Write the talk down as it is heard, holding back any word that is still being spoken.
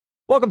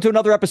Welcome to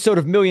another episode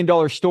of Million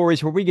Dollar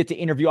Stories, where we get to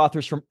interview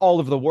authors from all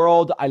over the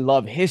world. I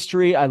love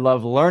history. I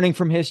love learning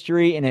from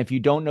history. And if you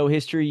don't know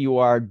history, you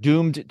are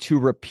doomed to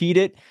repeat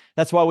it.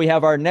 That's why we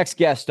have our next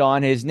guest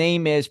on. His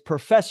name is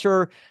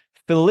Professor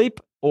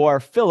Philippe, or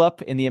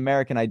Philip in the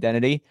American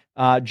identity,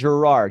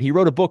 Girard. He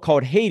wrote a book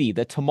called Haiti,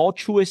 The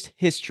Tumultuous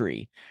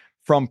History.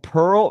 From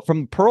Pearl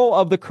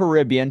of the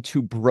Caribbean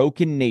to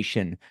Broken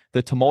Nation,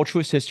 The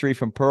Tumultuous History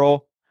from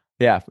Pearl.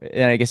 Yeah,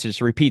 and I guess it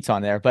just repeats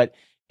on there, but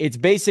it's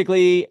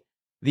basically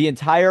the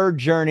entire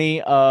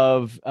journey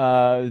of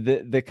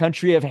the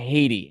country of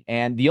Haiti.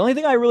 And the only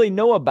thing I really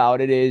know about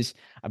it is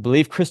I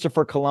believe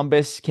Christopher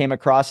Columbus came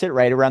across it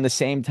right around the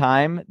same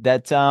time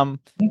that in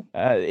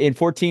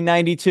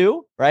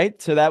 1492,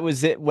 right? So that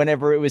was it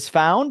whenever it was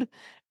found.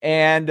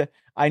 And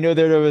I know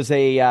that there was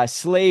a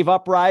slave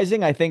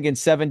uprising, I think in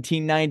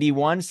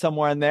 1791,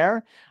 somewhere in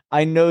there.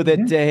 I know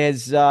that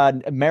as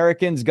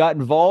Americans got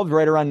involved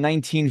right around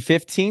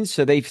 1915,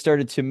 so they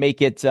started to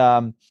make it,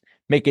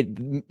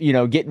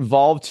 get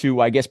involved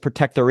to, I guess,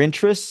 protect their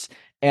interests.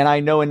 And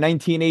I know in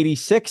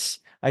 1986,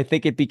 I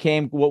think it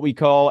became what we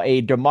call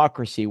a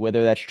democracy.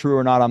 Whether that's true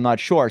or not, I'm not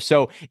sure.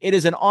 So it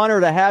is an honor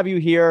to have you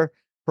here,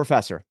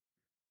 Professor.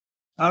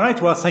 All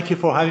right. Well, thank you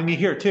for having me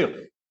here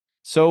too.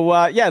 So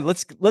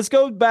let's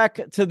go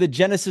back to the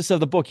genesis of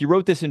the book. You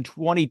wrote this in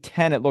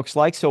 2010, it looks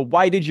like. So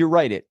why did you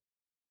write it?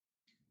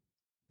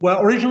 Well,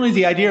 originally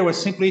the idea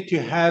was simply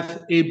to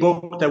have a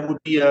book that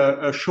would be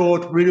a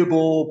short,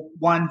 readable,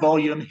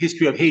 one-volume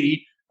history of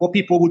Haiti, for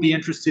people would be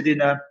interested in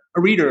a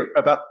reader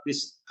about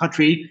this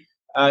country.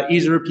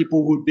 Either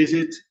people would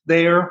visit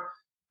there,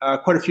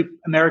 quite a few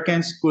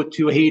Americans go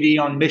to Haiti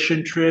on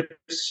mission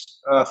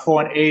trips,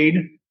 foreign aid,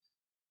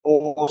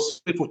 or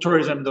for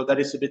tourism, though that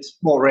is a bit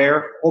more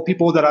rare, or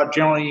people that are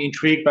generally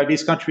intrigued by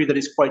this country that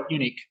is quite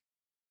unique.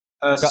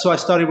 So I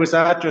started with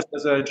that just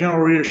as a general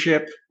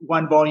readership,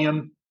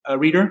 one-volume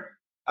reader,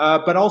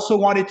 but also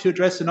wanted to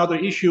address another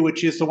issue,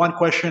 which is the one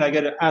question I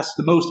get asked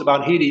the most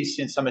about Haiti,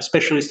 since I'm a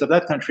specialist of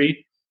that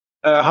country.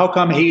 How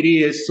come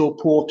Haiti is so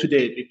poor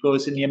today?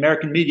 Because in the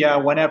American media,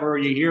 whenever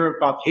you hear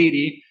about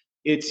Haiti,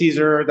 it's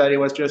either that it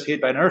was just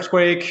hit by an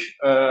earthquake,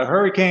 a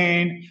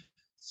hurricane,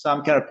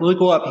 some kind of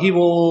political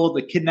upheaval,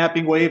 the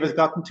kidnapping wave has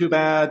gotten too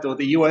bad, or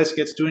the U.S.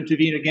 gets to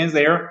intervene against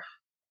there.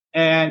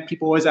 And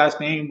people always ask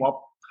me,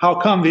 well, how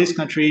come this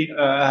country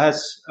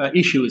has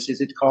issues?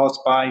 Is it caused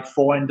by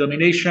foreign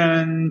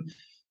domination,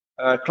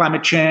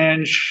 climate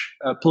change,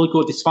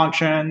 political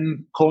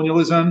dysfunction,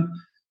 colonialism?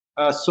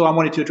 So I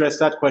wanted to address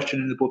that question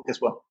in the book as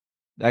well.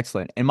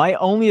 Excellent. And my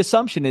only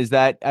assumption is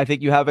that I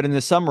think you have it in the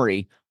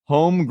summary,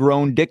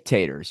 homegrown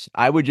dictators.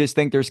 I would just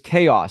think there's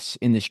chaos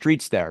in the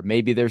streets there.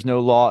 Maybe there's no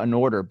law and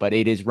order, but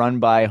it is run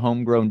by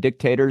homegrown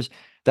dictators.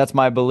 That's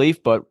my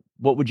belief. But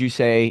what would you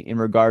say in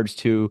regards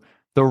to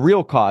the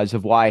real cause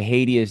of why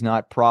Haiti is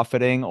not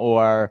profiting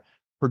or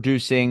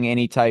producing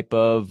any type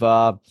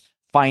of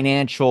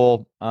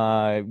financial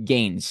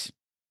gains?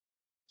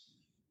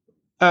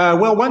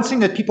 Well, one thing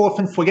that people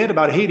often forget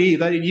about Haiti is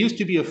that it used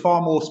to be a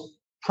far more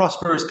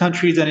prosperous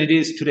country than it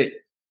is today.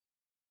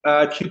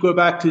 If you go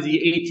back to the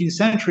 18th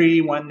century,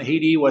 when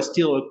Haiti was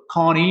still a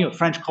colony, a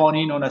French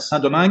colony known as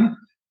Saint-Domingue,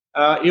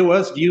 it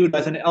was viewed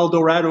as an El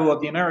Dorado of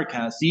the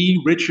Americas, the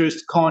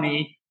richest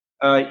colony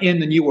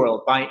in the New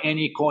World by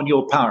any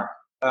colonial power.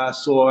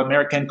 So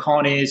American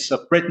colonies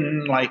of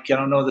Britain, like, I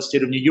don't know, the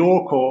state of New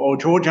York or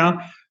Georgia,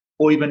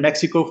 or even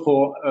Mexico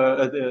for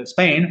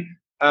Spain,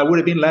 would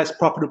have been less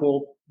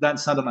profitable than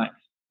Saint-Domingue.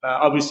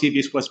 Obviously,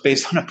 this was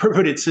based on a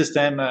perverted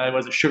system. It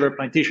was a sugar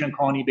plantation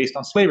colony based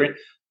on slavery,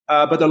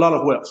 but a lot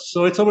of wealth.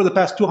 So it's over the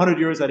past 200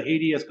 years that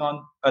Haiti has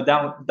gone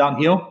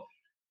downhill.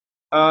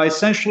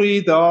 Essentially,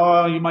 there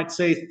are, you might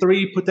say,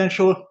 three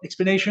potential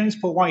explanations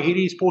for why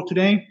Haiti is poor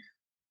today.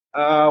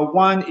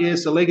 One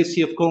is the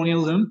legacy of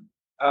colonialism.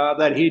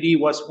 That Haiti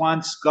was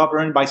once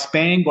governed by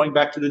Spain, going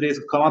back to the days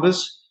of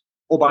Columbus,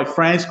 or by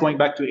France, going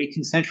back to the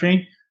 18th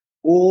century,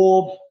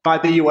 or by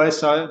the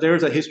U.S.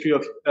 There's a history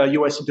of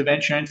U.S.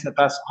 interventions in the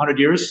past 100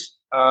 years.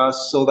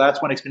 So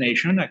that's one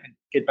explanation. I can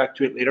get back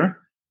to it later.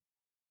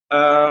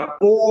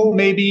 Or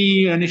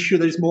maybe an issue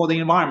that is more the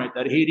environment,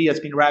 that Haiti has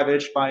been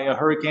ravaged by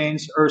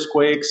hurricanes,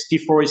 earthquakes,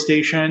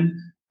 deforestation,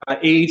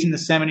 AIDS in the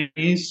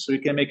 70s. So you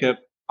can make an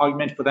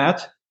argument for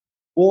that.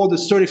 Or the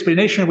third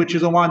explanation, which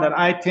is the one that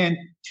I tend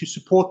to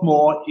support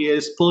more,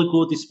 is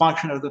political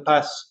dysfunction of the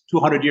past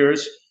 200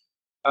 years,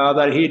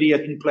 that Haiti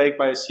has been plagued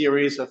by a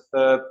series of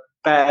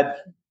bad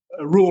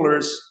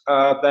rulers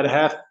that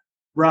have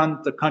run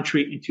the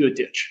country into a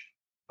ditch.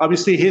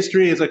 Obviously,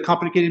 history is a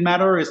complicated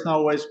matter. It's not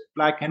always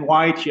black and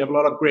white. You have a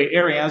lot of gray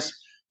areas.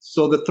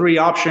 So the three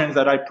options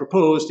that I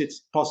proposed,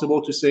 it's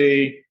possible to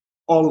say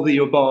all of the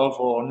above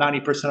or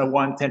 90% of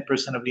one,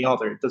 10% of the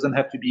other. It doesn't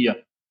have to be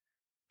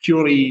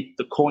purely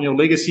the colonial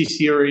legacy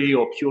theory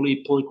or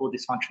purely political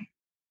dysfunction.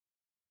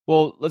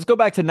 Well, let's go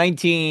back to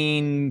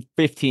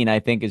 1915, I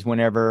think, is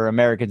whenever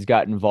Americans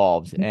got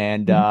involved.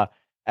 And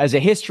as a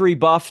history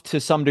buff to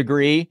some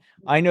degree,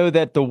 I know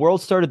that the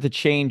world started to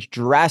change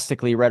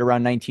drastically right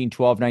around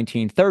 1912,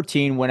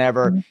 1913,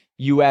 whenever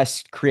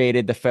U.S.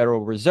 created the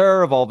Federal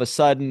Reserve. All of a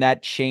sudden,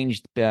 that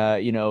changed,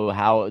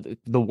 how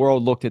the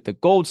world looked at the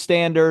gold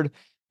standard.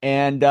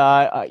 And,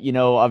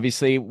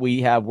 obviously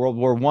we have World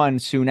War I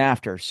soon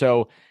after.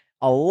 So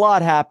a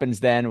lot happens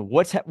then.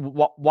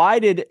 Why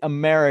did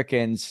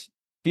Americans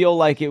feel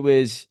like it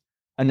was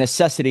a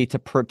necessity to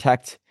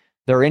protect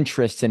their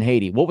interests in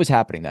Haiti? What was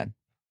happening then?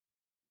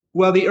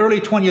 Well, the early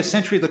 20th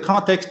century, the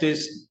context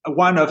is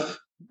one of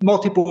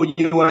multiple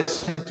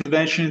U.S.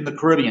 intervention in the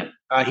Caribbean.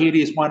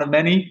 Haiti is one of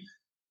many.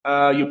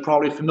 You're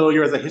probably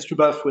familiar as a history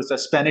buff with the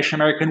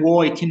Spanish-American War,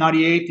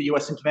 1898, the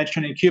U.S.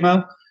 intervention in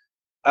Cuba,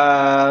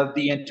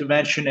 the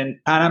intervention in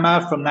Panama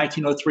from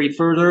 1903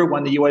 further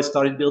when the U.S.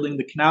 started building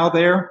the canal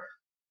there.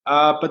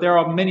 But there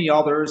are many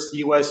others. The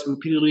U.S.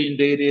 repeatedly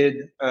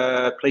invaded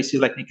places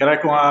like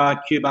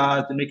Nicaragua,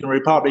 Cuba, Dominican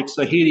Republic.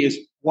 So Haiti is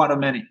one of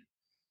many.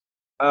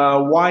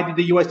 Why did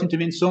the U.S.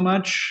 intervene so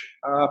much?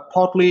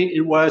 Partly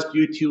it was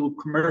due to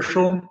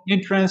commercial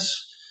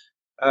interests.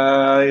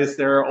 Is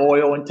there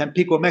oil in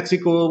Tampico,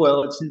 Mexico?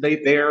 Well, let's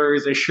invade there.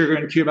 Is there sugar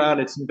in Cuba?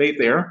 Let's invade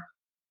there.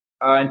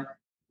 In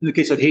the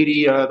case of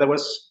Haiti, there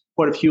was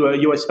quite a few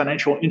U.S.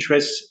 financial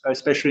interests,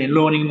 especially in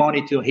loaning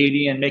money to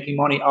Haiti and making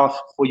money off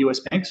for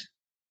U.S. banks.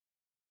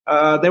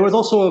 There was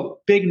also a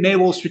big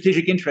naval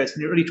strategic interest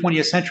in the early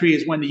 20th century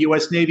is when the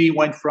U.S. Navy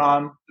went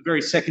from a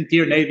very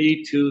second-tier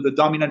Navy to the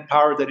dominant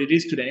power that it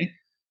is today.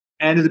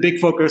 And there's a big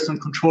focus on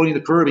controlling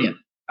the Caribbean.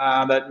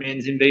 That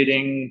means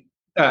intervening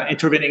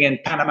in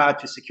Panama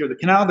to secure the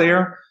canal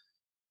there.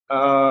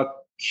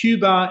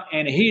 Cuba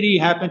and Haiti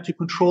happen to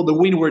control the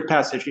Windward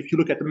Passage. If you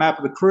look at the map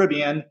of the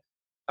Caribbean,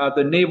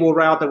 the naval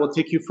route that will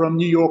take you from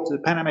New York to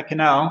the Panama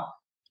Canal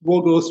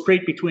will go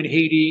straight between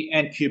Haiti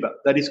and Cuba.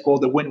 That is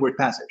called the Windward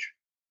Passage.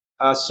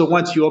 So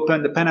once you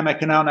open the Panama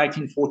Canal in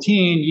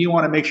 1914, you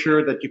want to make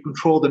sure that you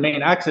control the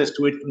main access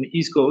to it from the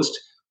East Coast.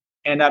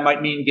 And that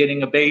might mean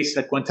getting a base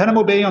at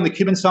Guantanamo Bay on the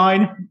Cuban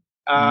side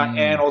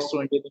and also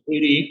in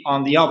Haiti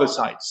on the other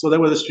side. So there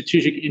was a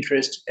strategic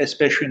interest,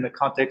 especially in the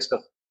context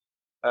of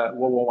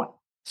World War I.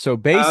 So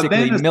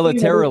basically,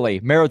 militarily,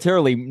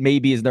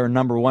 maybe is their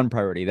number one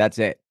priority. That's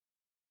it.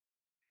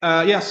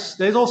 Yes,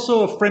 there's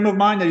also a frame of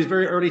mind that is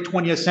very early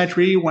 20th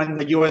century when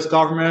the U.S.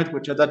 government,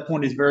 which at that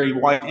point is very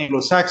white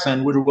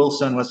Anglo-Saxon, Woodrow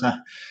Wilson was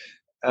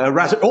a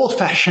rather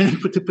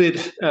old-fashioned, to put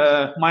it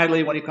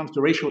mildly, when it comes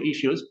to racial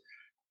issues.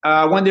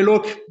 When they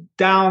look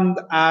down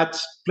at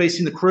places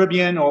in the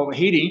Caribbean or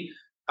Haiti,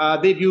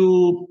 they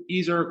view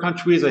either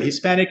countries as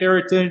Hispanic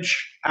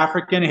heritage,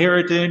 African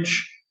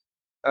heritage,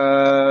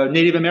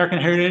 Native American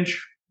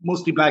heritage,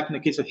 mostly black in the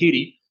case of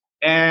Haiti.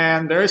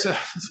 And there is a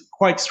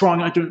quite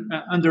strong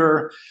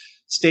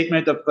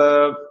understatement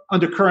of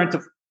undercurrent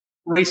of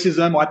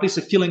racism, or at least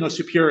a feeling of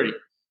superiority.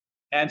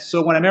 And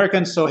so when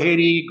Americans saw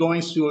Haiti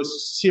going through a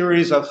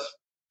series of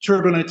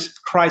turbulent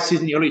crises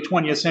in the early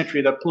 20th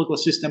century, the political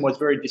system was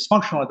very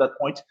dysfunctional at that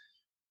point.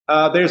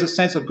 There's a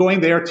sense of going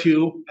there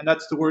to, and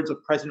that's the words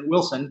of President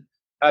Wilson,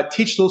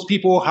 teach those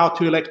people how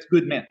to elect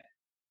good men,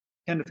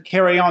 kind of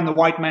carry on the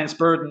white man's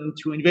burden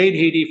to invade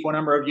Haiti for a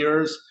number of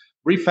years,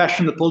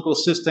 refashion the political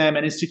system,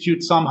 and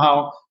institute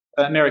somehow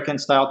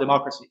American-style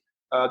democracy.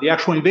 The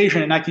actual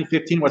invasion in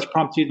 1915 was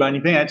prompted by an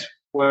event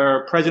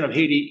where President of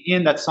Haiti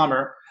in that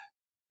summer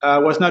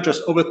was not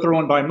just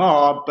overthrown by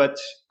mob, but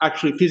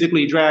actually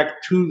physically dragged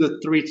to the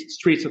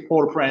streets of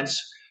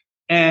Port-au-Prince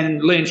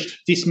and lynched,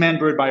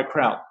 dismembered by a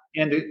crowd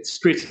in the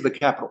streets of the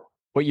capital.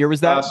 What year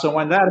was that? So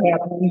when that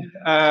happened,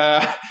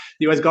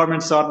 the U.S.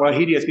 government thought, well,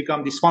 Haiti has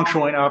become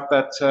dysfunctional enough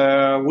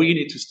that we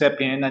need to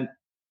step in and,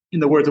 in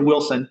the words of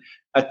Wilson,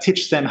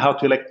 teach them how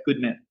to elect good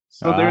men.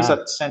 So there's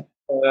that sense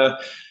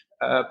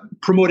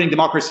promoting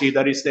democracy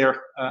that is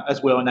there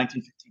as well in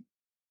 1915.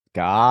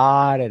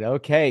 Got it.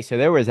 Okay. So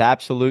there was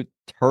absolute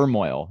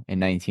turmoil in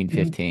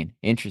 1915. Mm-hmm.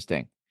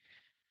 Interesting.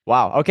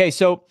 Wow. Okay.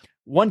 So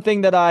one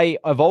thing that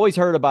I've always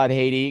heard about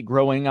Haiti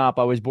growing up,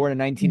 I was born in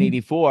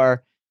 1984.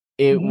 Mm-hmm.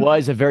 It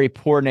was a very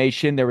poor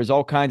nation. There was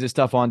all kinds of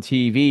stuff on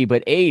TV,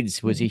 but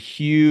AIDS was a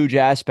huge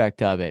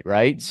aspect of it,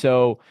 right?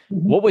 So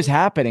what was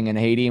happening in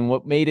Haiti and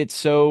what made it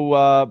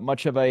so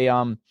much of a,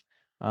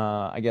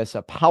 I guess,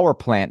 a power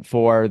plant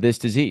for this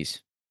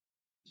disease?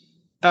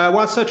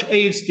 Well, such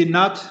AIDS did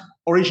not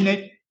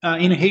originate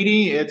in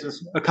Haiti.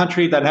 It's a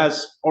country that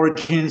has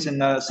origins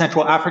in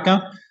Central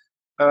Africa.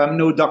 I'm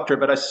no doctor,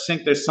 but I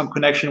think there's some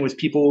connection with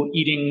people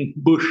eating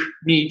bush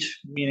meat,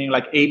 meaning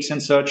like apes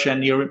and such,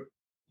 and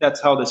that's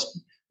how the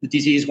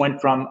disease went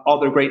from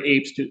other great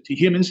apes to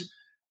humans.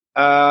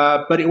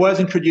 But it was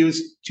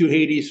introduced to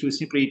Haiti through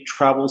simply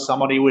travel.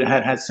 Somebody who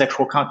had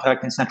sexual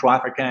contact in Central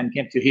Africa and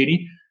came to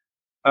Haiti.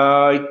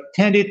 It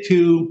tended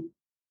to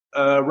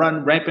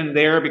run rampant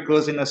there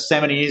because in the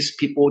 70s,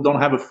 people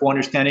don't have a full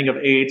understanding of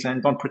AIDS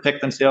and don't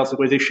protect themselves the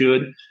way they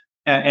should.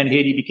 And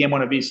Haiti became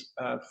one of these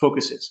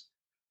focuses.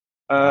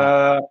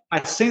 I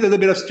think there's a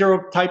bit of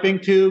stereotyping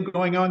too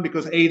going on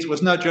because AIDS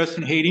was not just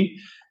in Haiti.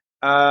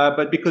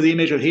 But because the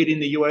image of Haiti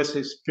in the U.S.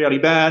 is fairly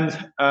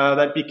bad,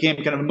 that became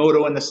kind of a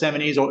motto in the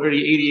 70s or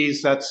early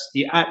 80s. That's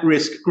the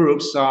at-risk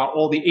groups,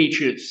 all the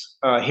H's,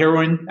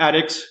 heroin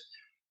addicts,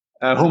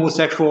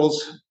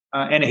 homosexuals,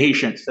 and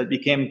Haitians. That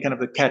became kind of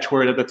the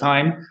catchword at the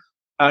time,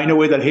 in a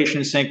way that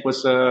Haitians think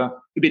was a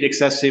bit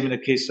excessive in the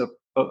case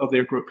of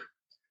their group.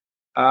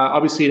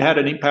 Obviously, it had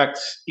an impact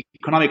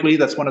economically.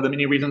 That's one of the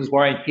many reasons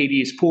why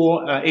Haiti is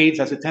poor. AIDS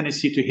has a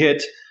tendency to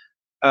hit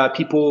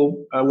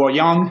people who are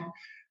young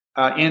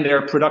in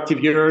their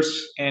productive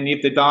years. And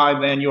if they die,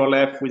 then you're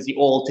left with the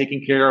old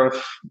taking care of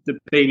the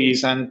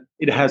babies, and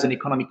it has an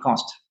economic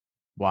cost.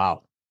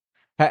 Wow.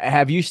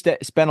 Have you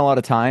spent a lot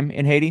of time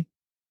in Haiti?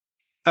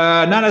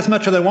 Not as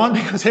much as I want,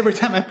 because every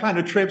time I plan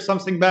a trip,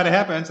 something bad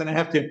happens and I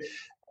have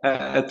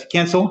to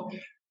cancel.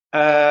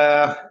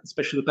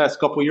 Especially the past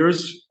couple of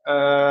years.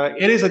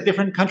 It is a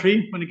different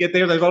country when you get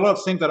there. There's a lot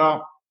of things that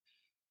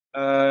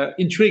are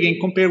intriguing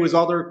compared with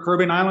other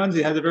Caribbean islands.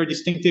 It has a very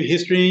distinctive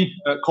history,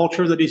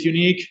 culture that is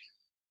unique.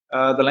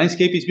 The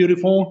landscape is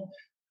beautiful.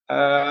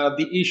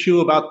 The issue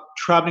about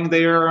traveling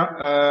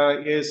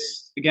there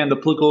is, again, the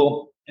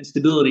political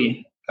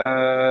instability.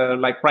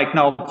 Like right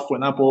now, for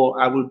example,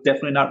 I would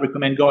definitely not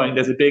recommend going.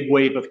 There's a big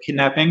wave of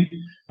kidnapping.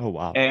 Oh,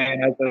 wow.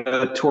 And as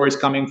a tourist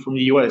coming from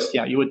the US,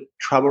 yeah, you would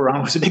travel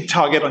around with a big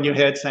target on your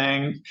head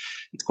saying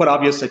it's quite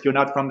obvious that you're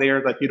not from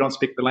there, that you don't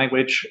speak the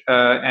language,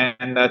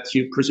 and that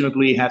you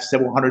presumably have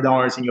several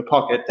 $100s in your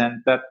pocket.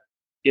 And that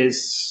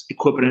is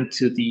equivalent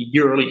to the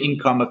yearly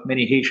income of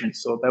many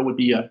Haitians. So that would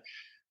be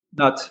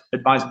not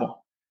advisable.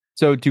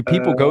 So do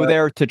people go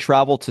there to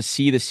travel to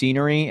see the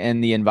scenery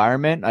and the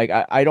environment? Like,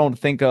 I don't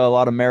think a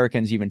lot of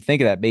Americans even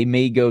think of that. They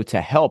may go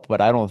to help,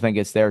 but I don't think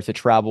it's there to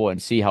travel and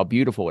see how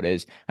beautiful it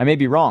is. I may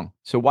be wrong.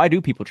 So why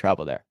do people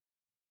travel there?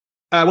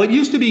 Well, it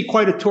used to be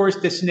quite a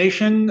tourist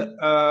destination,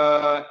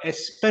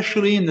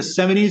 especially in the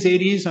 70s,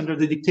 80s, under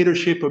the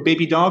dictatorship of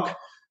Baby Doc.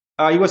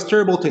 It was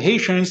terrible to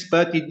Haitians,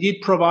 but it did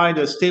provide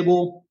a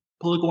stable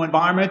political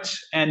environment,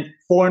 and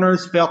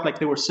foreigners felt like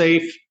they were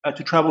safe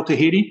to travel to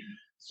Haiti.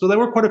 So there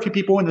were quite a few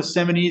people in the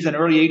 70s and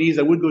early 80s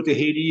that would go to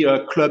Haiti.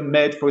 Club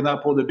Med, for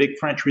example, the big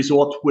French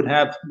resort, would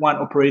have one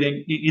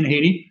operating in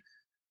Haiti,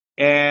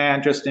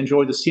 and just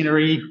enjoy the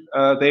scenery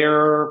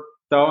there.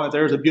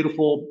 There's a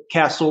beautiful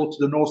castle to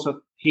the north of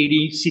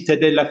Haiti,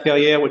 Citadelle La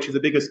Ferrière, which is the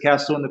biggest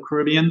castle in the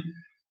Caribbean.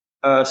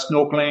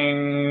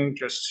 Snorkeling,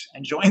 just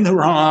enjoying the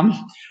rum.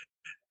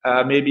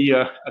 Maybe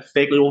a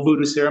fake little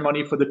voodoo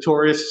ceremony for the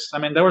tourists. I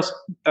mean,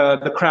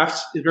 the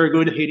crafts is very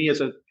good. Haiti has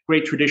a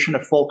great tradition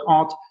of folk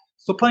art.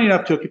 So plenty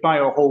enough to occupy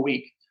a whole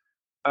week.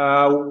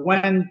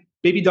 When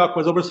Baby Doc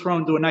was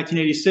overthrown in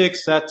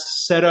 1986, that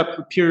set up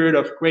a period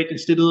of great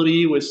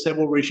instability with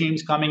several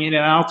regimes coming in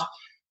and out.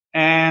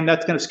 And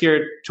that's kind of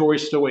scared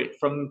tourists away.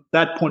 From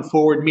that point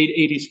forward,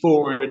 mid-80s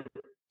forward,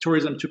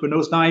 tourism took a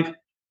nosedive.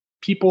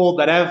 People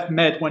that I've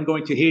met when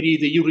going to Haiti,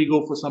 they usually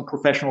go for some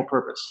professional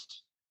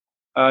purpose.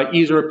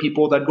 Either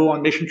people that go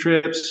on mission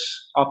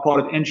trips, are part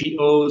of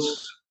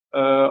NGOs,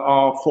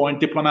 are foreign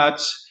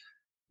diplomats.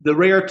 The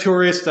rare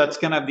tourist that's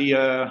kind of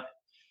the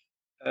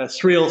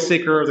thrill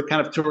seeker, the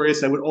kind of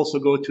tourist that would also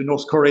go to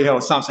North Korea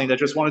or something, that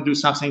just want to do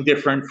something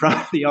different from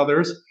the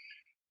others.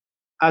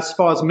 As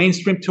far as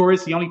mainstream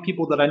tourists, the only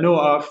people that I know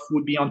of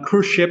would be on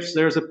cruise ships.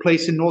 There's a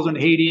place in northern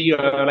Haiti,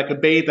 like a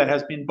bay that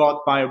has been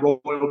bought by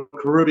Royal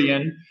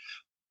Caribbean,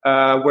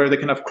 where they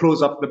kind of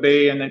close up the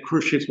bay, and then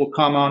cruise ships will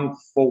come on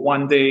for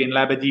one day in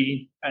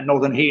Labadie and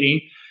northern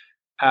Haiti,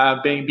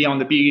 be on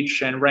the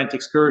beach and rent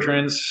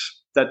excursions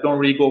that don't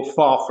really go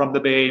far from the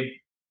bay,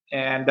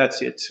 and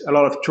that's it. A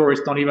lot of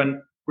tourists don't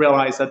even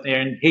realize that they're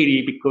in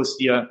Haiti because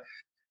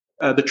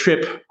the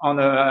trip on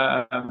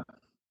the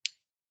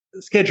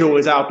schedule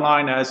is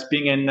outlined as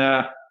being in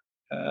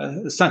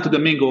Santo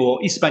Domingo or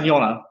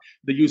Hispaniola.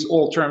 They use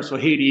all terms for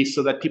Haiti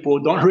so that people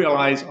don't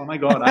realize, oh my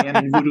God, I am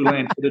in voodoo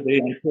land for the day,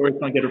 and tourists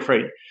don't get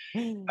afraid.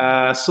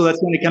 So that's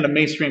the only kind of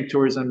mainstream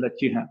tourism that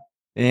you have.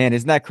 And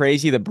isn't that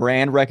crazy? The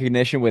brand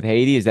recognition with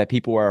Haiti is that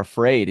people are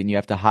afraid and you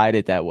have to hide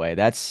it that way.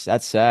 That's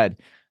sad.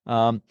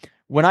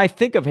 When I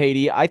think of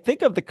Haiti, I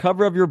think of the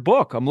cover of your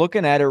book. I'm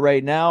looking at it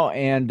right now,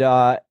 and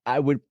I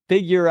would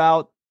figure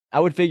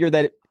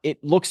that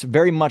it looks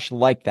very much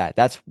like that.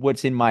 That's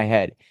what's in my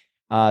head.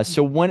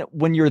 So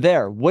when you're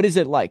there, what is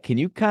it like? Can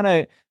you kind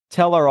of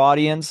tell our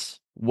audience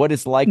what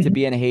it's like to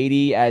be in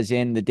Haiti, as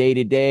in the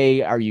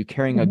day-to-day? Are you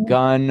carrying a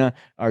gun?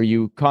 Are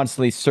you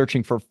constantly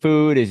searching for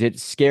food? Is it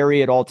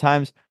scary at all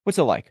times? What's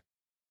it like?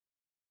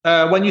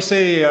 When you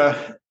say,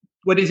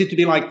 what is it to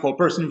be like for a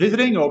person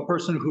visiting or a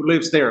person who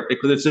lives there?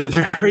 Because it's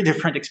a very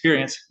different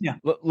experience. Yeah.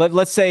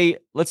 Let's say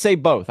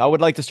both. I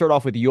would like to start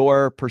off with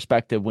your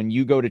perspective when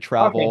you go to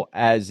travel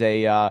as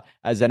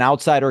an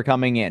outsider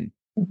coming in.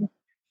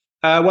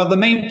 Well, the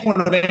main point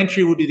of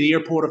entry would be the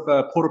airport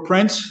of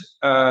Port-au-Prince.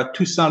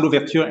 Toussaint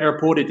Louverture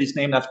Airport. It is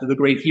named after the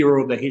great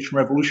hero of the Haitian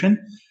Revolution.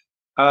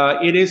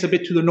 It is a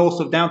bit to the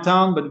north of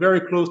downtown, but very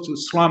close to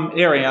slum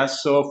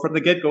areas. So from the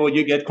get-go,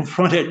 you get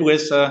confronted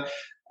with the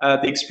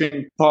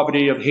extreme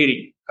poverty of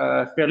Haiti.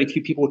 Fairly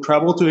few people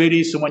travel to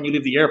Haiti, so when you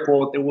leave the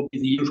airport, there will be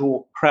the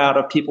usual crowd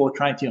of people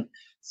trying to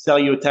sell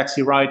you a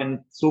taxi ride and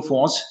so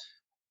forth.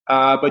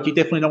 But you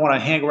definitely don't want to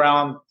hang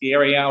around the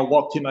area or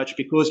walk too much,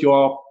 because you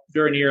are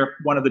very near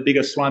one of the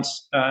biggest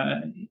ones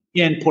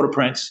in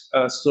Port-au-Prince,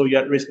 so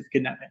you're at risk of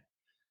kidnapping.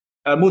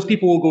 Most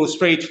people will go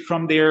straight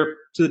from there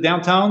to the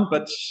downtown,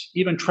 but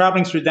even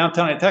traveling through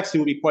downtown in a taxi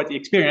will be quite the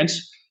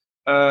experience.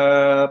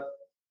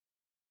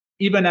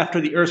 Even after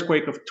the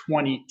earthquake of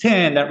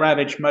 2010 that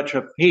ravaged much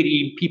of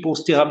Haiti, people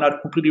still have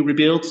not completely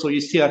rebuilt. So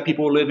you still have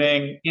people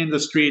living in the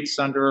streets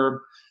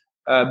under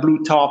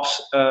blue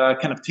tops,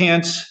 kind of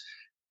tents.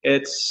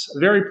 It's a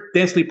very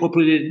densely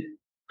populated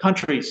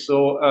country.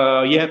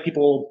 So you have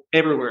people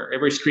everywhere.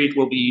 Every street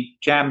will be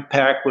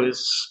jam-packed with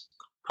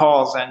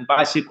cars and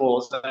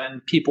bicycles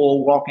and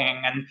people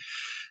walking and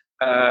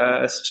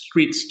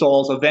street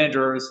stalls of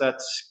vendors that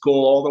go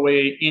all the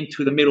way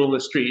into the middle of the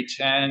street,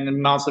 and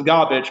amounts of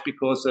garbage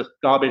because the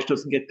garbage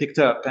doesn't get picked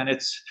up. And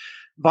it's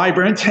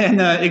vibrant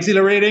and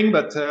exhilarating,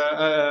 but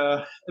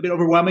a bit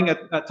overwhelming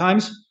at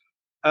times.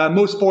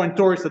 Most foreign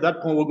tourists at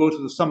that point will go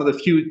to some of the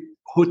few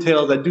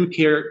hotels that do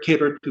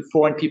cater to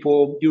foreign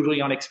people, usually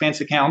on expense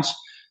accounts.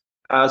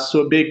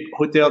 So a big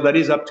hotel that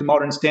is up to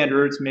modern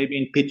standards, maybe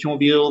in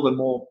Pétionville, the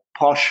more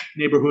posh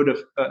neighborhood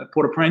of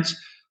Port-au-Prince.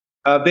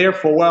 There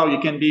for a while, you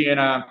can be in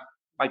a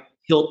like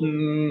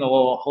Hilton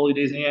or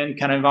Holidays Inn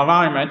kind of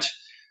environment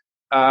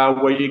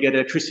where you get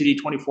electricity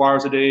 24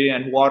 hours a day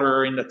and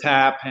water in the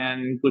tap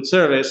and good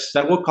service.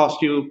 That will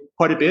cost you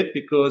quite a bit,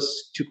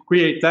 because to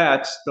create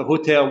that, the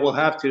hotel will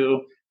have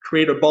to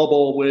create a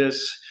bubble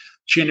with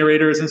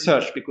generators and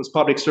such, because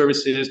public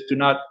services do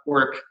not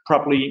work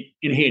properly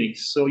in Haiti.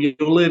 So you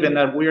live in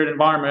that weird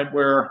environment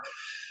where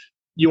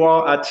you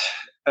are at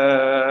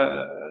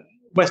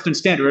Western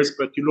standards,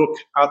 but you look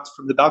out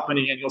from the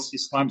balcony and you'll see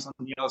slums on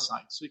the other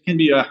side. So it can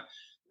be a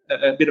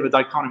bit of a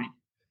dichotomy.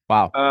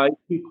 Wow. If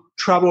you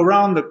travel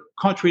around the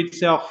country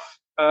itself,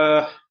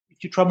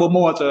 if you travel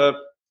more as a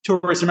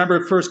tourist, I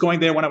remember first going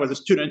there when I was a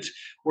student,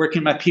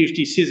 working my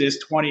PhD thesis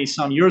 20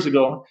 some years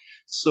ago.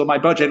 So my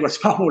budget was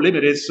far more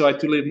limited, so I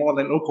had to live more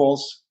than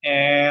locals.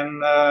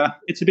 And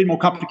it's a bit more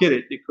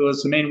complicated,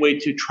 because the main way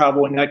to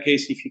travel in that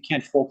case, if you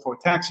can't afford for a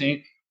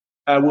taxi,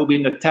 will be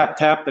in the tap.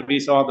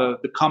 These are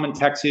the common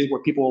taxis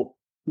where people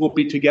will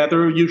be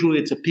together. Usually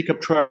it's a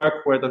pickup truck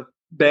where the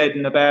bed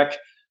in the back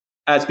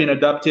has been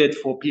adapted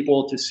for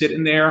people to sit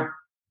in there,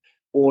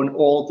 or an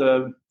old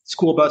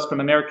school bus from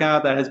America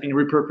that has been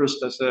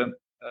repurposed as a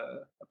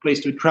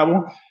place to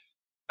travel.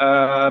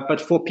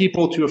 But for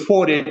people to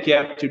afford it, you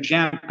have to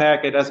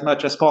jam-pack it as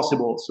much as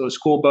possible. So a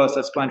school bus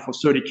that's planned for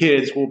 30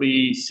 kids will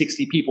be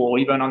 60 people.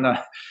 Even on the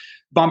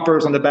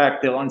bumpers on the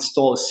back, they'll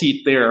install a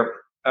seat there.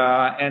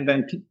 And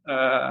then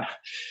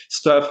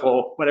stuff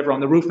or whatever on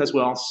the roof as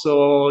well.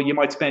 So you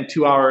might spend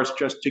 2 hours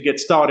just to get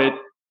started,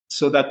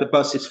 so that the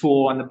bus is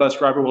full and the bus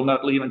driver will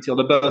not leave until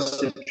the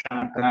bus is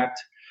jam-packed.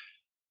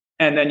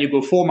 And then you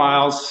go 4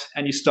 miles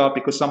and you stop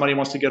because somebody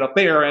wants to get up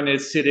there, and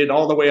it's seated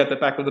all the way at the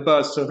back of the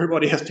bus. So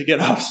everybody has to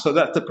get up so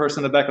that the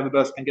person in the back of the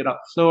bus can get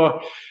up. So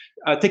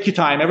take your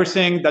time.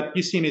 Everything that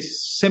you see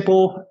is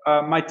simple,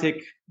 might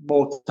take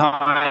more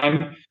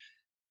time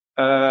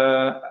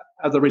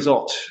as a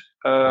result.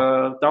 There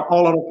are a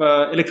lot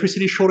of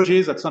electricity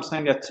shortages. That's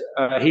something that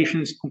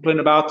Haitians complain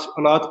about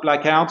a lot,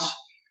 blackouts.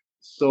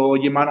 So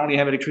you might only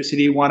have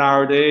electricity 1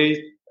 hour a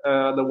day.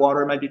 The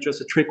water might be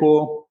just a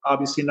trickle,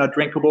 obviously not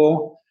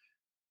drinkable.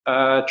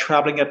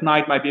 Traveling at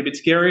night might be a bit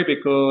scary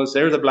because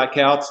there's a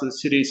blackout, so the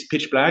city is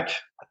pitch black.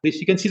 At least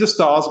you can see the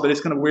stars, but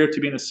it's kind of weird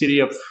to be in a city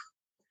of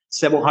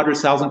several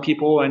 100,000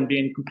 people and be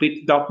in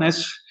complete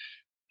darkness.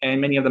 And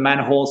many of the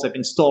manholes have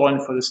been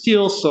stolen for the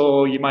steel,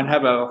 so you might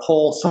have a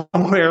hole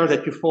somewhere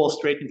that you fall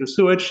straight into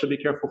sewage, so be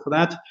careful for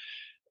that.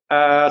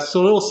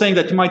 So little things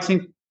that you might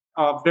think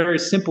are very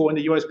simple in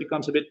the US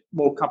becomes a bit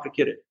more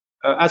complicated.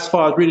 As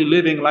far as really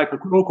living like a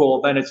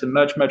local, then it's a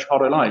much, much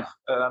harder life.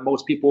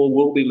 Most people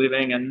will be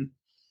living in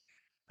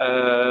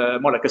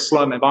more like a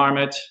slum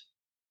environment,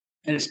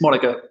 and it's more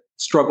like a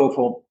struggle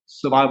for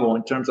survival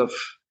in terms of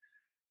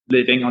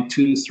living on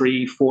 $2,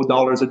 $3,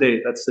 $4 a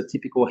day. That's the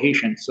typical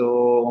Haitian.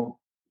 So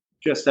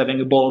just having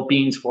a bowl of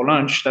beans for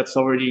lunch, that's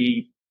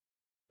already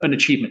an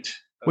achievement.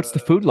 What's the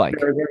food like?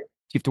 Do you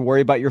have to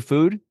worry about your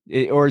food,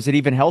 or is it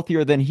even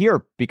healthier than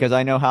here? Because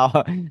I know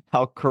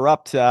how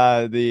corrupt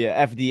the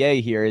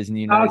FDA here is in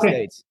the United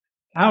States.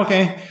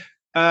 Okay.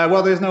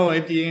 Well, there's no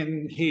FDA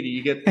in Haiti.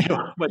 You get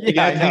what you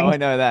get. I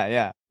know that.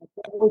 Yeah.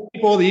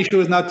 People, the issue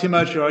is not too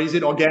much, or is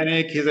it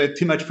organic? Is it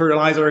too much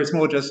fertilizer? It's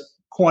more just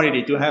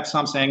quantity to have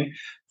something.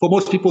 For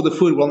most people, the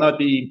food will not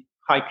be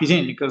high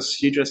cuisine,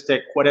 because you just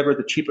take whatever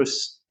the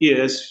cheapest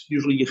is,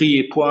 usually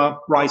riz et pois,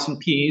 rice and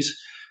peas.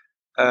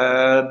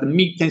 The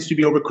meat tends to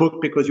be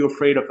overcooked because you're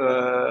afraid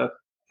of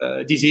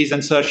disease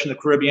and such in the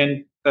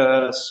Caribbean.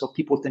 So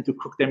people tend to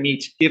cook their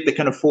meat if they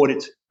can afford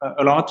it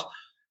a lot.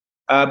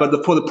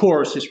 But for the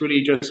poorest, it's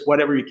really just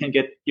whatever you can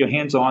get your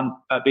hands on,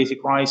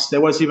 basic rice.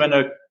 There was even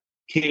a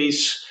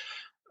case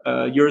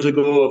years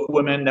ago of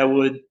women that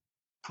would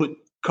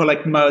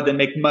collect mud and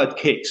make mud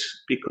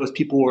cakes because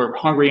people were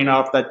hungry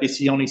enough that this is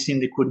the only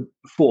thing they could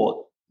afford.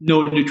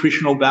 No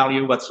nutritional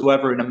value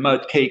whatsoever in a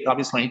mud cake,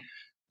 obviously,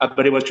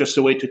 but it was just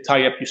a way to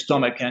tie up your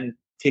stomach and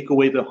take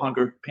away the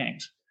hunger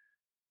pangs.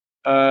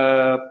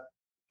 Uh,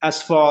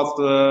 as far as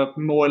the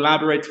more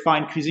elaborate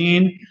fine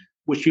cuisine,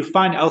 which you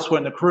find elsewhere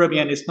in the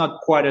Caribbean, it's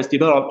not quite as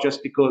developed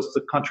just because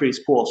the country is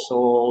poor.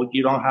 So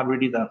you don't have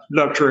really the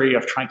luxury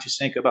of trying to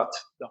think about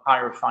the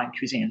higher fine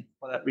cuisine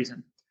for that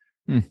reason.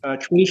 Hmm.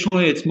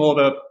 Traditionally, it's more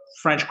of a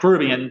French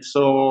Caribbean,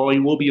 so it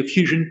will be a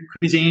fusion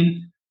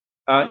cuisine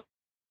uh,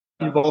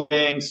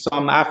 involving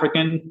some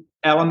African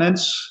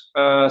elements,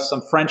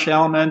 some French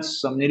elements,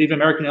 some Native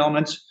American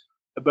elements.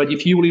 But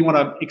if you really want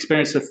to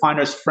experience the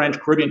finest French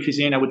Caribbean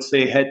cuisine, I would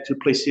say head to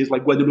places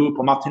like Guadeloupe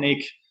or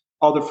Martinique,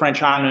 other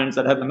French islands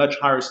that have a much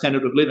higher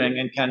standard of living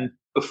and can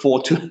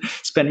afford to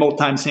spend more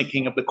time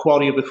thinking of the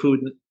quality of the food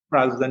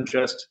rather than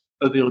just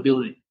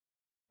availability.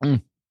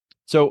 Mm.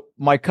 So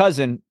my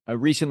cousin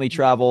recently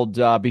traveled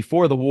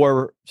before the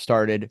war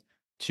started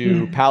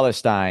to Mm.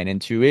 Palestine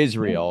and to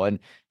Israel, and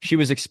she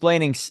was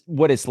explaining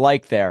what it's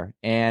like there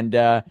and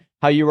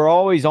how you were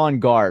always on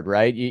guard,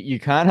 right? You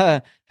kind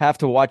of have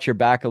to watch your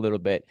back a little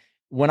bit.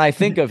 When I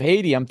think of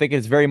Haiti, I'm thinking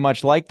it's very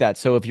much like that.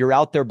 So if you're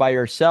out there by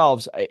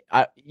yourselves,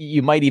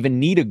 you might even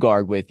need a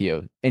guard with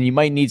you, and you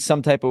might need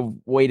some type of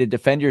way to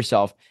defend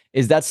yourself.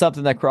 Is that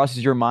something that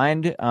crosses your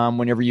mind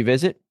whenever you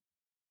visit?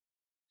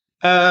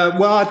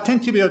 Well, I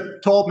tend to be a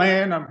tall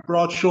man. I'm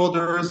broad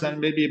shoulders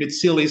and maybe a bit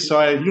silly, so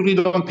I usually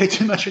don't pay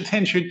too much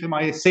attention to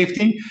my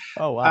safety.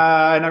 Oh,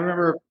 wow. And I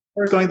remember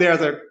first going there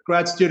as a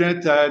grad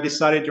student. I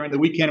decided during the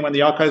weekend when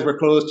the archives were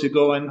closed to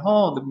go and,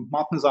 oh, the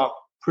mountains are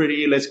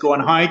pretty. Let's go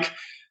and hike.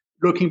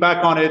 Looking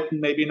back on it,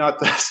 maybe not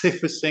the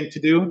safest thing to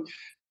do.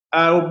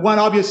 One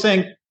obvious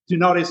thing to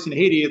notice in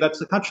Haiti, that's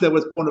a country that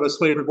was born of a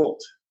slave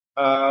revolt.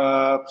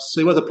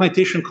 So it was a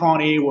plantation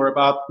colony where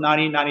about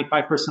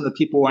 95% of the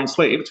people were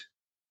enslaved.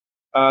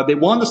 They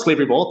won the slave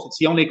revolt. It's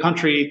the only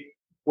country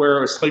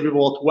where a slave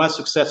revolt was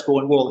successful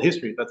in world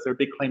history. That's their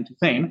big claim to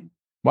fame.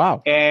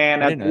 Wow.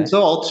 And I as didn't a know that.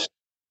 result,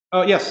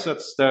 yes,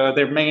 that's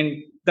their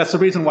main. That's the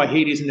reason why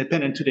Haiti is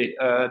independent today.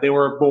 They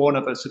were born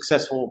of a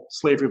successful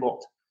slave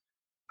revolt.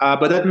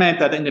 But that meant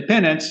that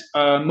independence,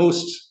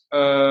 most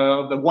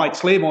of the white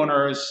slave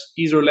owners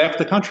either left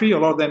the country, a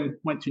lot of them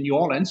went to New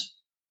Orleans,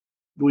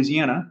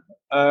 Louisiana,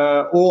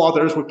 or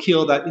others were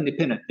killed at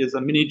independence. There's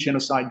a mini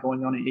genocide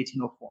going on in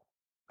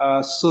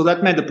 1804. So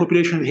that meant the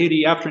population of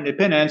Haiti after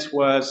independence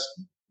was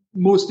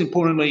most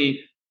importantly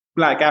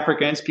Black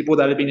Africans, people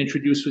that had been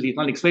introduced to the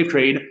Atlantic slave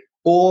trade,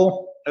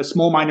 or a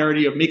small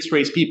minority of mixed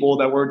race people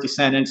that were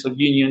descendants of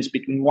unions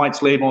between white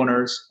slave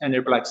owners and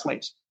their Black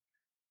slaves.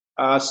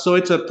 So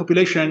it's a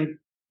population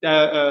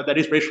that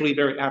is racially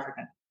very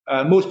African.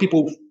 Most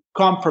people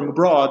come from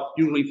abroad,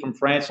 usually from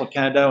France or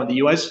Canada or the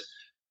US,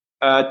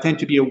 tend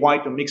to be a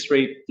white or mixed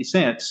race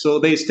descent. So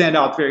they stand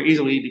out very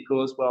easily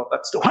because, well,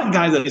 that's the one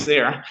guy that is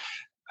there.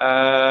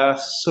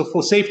 So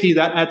for safety,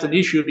 that adds an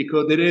issue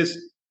because it is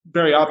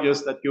very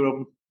obvious that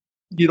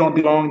you don't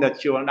belong,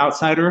 that you're an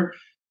outsider.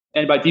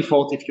 And by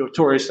default, if you're a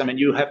tourist, I mean,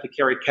 you have to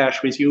carry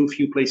cash with you.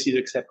 Few places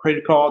accept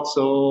credit cards.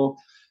 So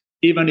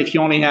even if you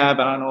only have,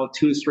 I don't know,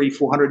 $200,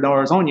 $300,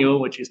 $400 on you,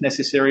 which is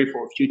necessary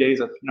for a few days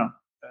of,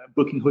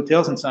 booking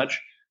hotels and such,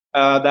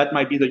 that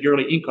might be the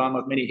yearly income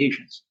of many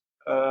Haitians.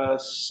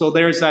 So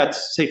there's that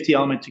safety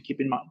element to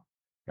keep in mind.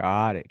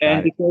 Got it.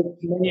 And Got it. because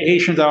many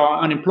Haitians are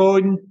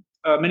unemployed,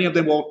 many of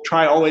them will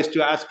try always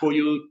to ask for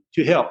you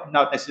to help,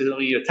 not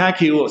necessarily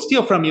attack you or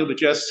steal from you, but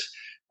just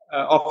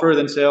offer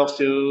themselves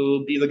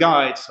to be the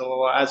guide.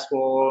 So ask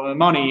for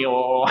money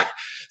or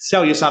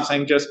sell you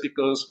something just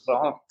because,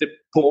 well, they're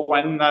poor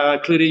when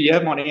clearly you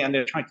have money and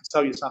they're trying to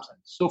sell you something.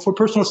 So for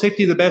personal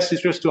safety, the best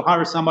is just to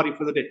hire somebody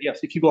for the day. Yes,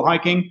 if you go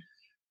hiking,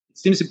 it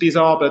seems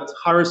bizarre, but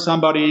hire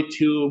somebody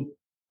to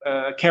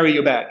carry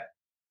your bag.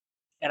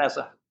 And as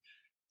a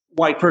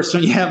white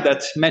person, you have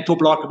that mental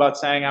block about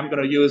saying, I'm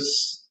going to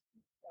use,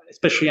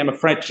 especially I'm a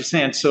French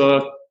descent,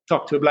 so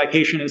talk to a Black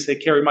Haitian and say,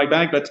 carry my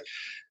bag. But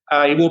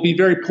it will be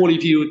very poorly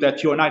viewed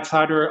that you're an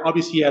outsider.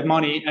 Obviously, you have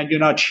money and you're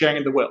not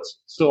sharing the wealth.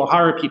 So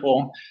hire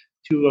people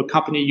to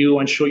accompany you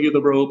and show you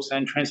the ropes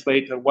and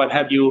translate what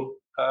have you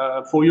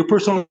for your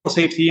personal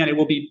safety, and it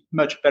will be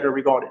much better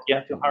regarded. You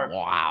have to hire.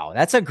 Wow,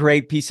 that's a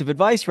great piece of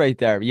advice right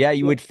there. Yeah,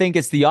 you would think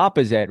it's the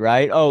opposite,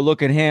 right? Oh,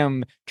 look at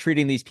him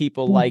treating these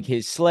people like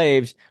his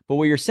slaves. But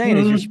what you're saying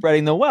is you're Mm-hmm.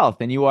 spreading the wealth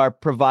and you are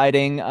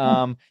providing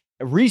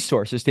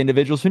resources to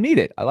individuals who need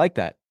it. I like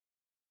that.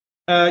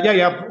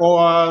 Yeah.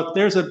 Or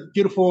there's a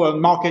beautiful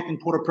market in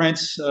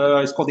Port-au-Prince.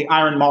 It's called the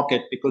Iron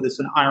Market because it's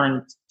an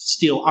iron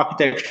steel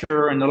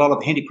architecture and a lot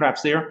of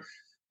handicrafts there.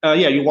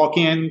 Yeah, you walk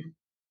in,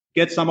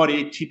 get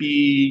somebody to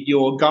be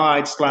your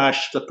guide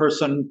slash the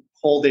person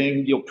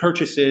holding your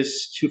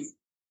purchases to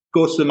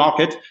go to the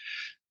market.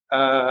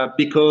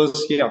 Because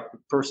the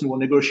person will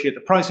negotiate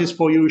the prices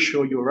for you,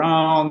 show you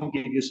around,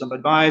 give you some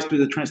advice, do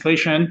the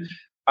translation.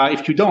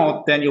 If you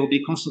don't, then you'll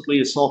be constantly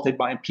assaulted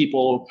by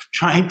people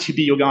trying to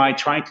be your guide,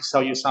 trying to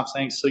sell you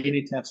something. So you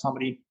need to have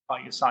somebody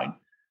by your side.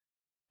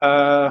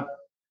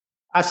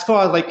 As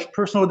far as like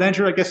personal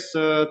danger, I guess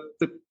the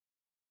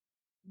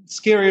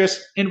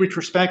scariest in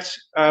retrospect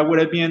would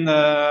have been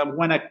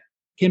when I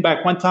came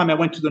back one time. I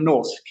went to the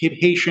north, Cape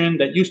Haitian,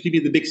 that used to be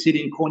the big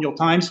city in colonial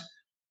times.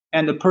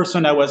 And the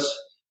person I was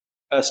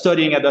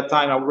studying at that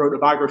time, I wrote a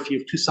biography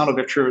of Toussaint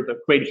Louverture, the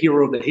great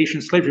hero of the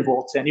Haitian slave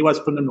revolt, and he was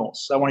from the north.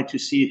 So I wanted to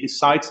see his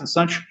sights and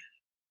such.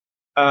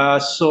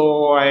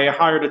 So I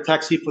hired a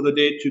taxi for the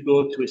day to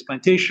go to his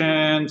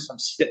plantation,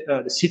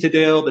 the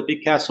citadel, the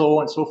big castle,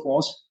 and so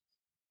forth.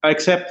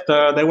 Except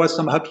there was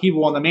some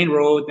upheaval on the main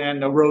road,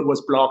 and the road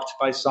was blocked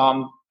by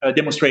some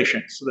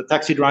demonstrations. So the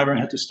taxi driver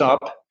had to stop,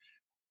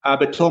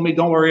 but told me,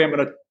 "Don't worry, I'm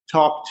going to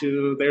talk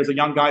to. There's a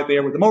young guy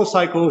there with a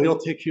motorcycle. He'll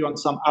take you on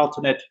some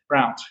alternate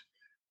route."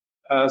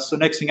 So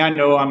next thing I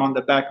know, I'm on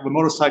the back of a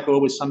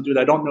motorcycle with some dude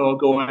I don't know,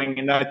 going,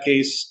 in that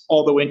case,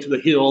 all the way into the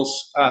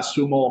hills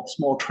through more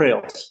small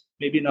trails.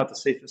 Maybe not the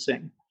safest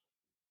thing.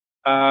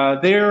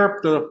 There,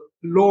 the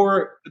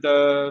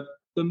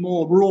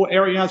more rural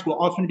areas will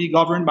often be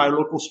governed by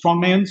local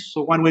strongmen.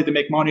 So one way to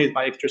make money is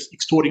by just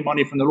extorting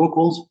money from the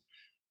locals.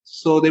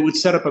 So they would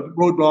set up a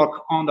roadblock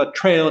on the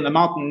trail in the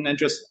mountain and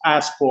just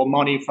ask for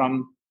money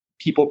from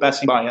people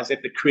passing by, as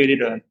if they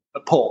created a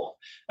toll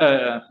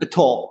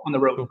on the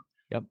road.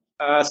 Yep.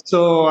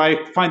 So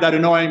I find that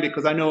annoying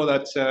because I know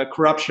that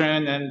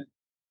corruption and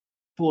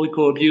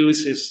political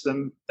abuse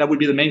that would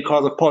be the main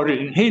cause of poverty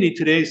in Haiti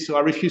today. So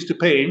I refuse to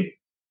pay.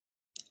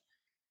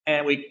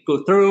 And we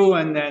go through,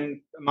 and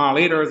then a mile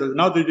later, there's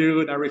another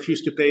dude, and I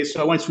refused to pay. So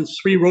I went through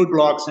 3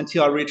 roadblocks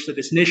until I reached the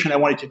destination I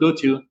wanted to go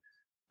to,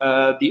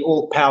 the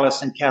old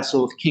palace and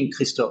castle of King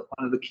Christophe,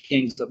 one of the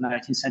kings of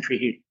 19th century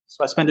Haiti.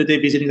 So I spent the day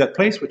visiting that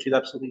place, which is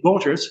absolutely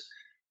gorgeous.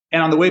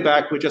 And on the way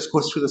back, we just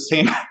go through the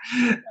same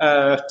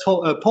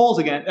tolls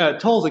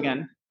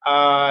again.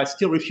 I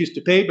still refused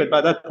to pay, but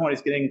by that point,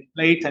 it's getting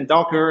late and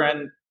darker,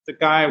 and the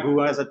guy who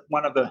was at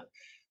one of the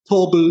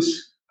toll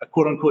booths, a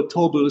quote-unquote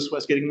toll booth,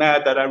 was getting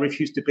mad that I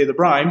refused to pay the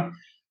bribe.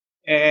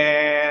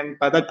 And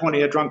by that point,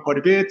 he had drunk quite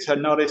a bit. I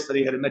noticed that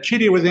he had a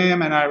machete with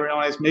him, and I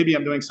realized maybe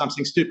I'm doing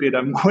something stupid.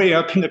 I'm way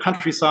up in the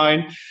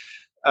countryside,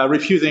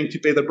 refusing to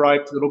pay the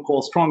bribe to the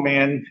local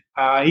strongman.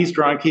 He's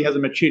drunk, he has a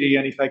machete,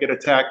 and if I get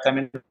attacked, I'm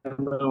in the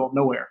middle of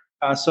nowhere.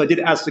 So I did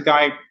ask the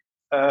guy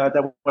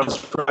that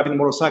was driving the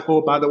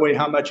motorcycle, by the way,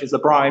 how much is the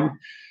bribe?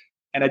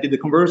 And I did the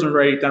conversion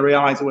rate and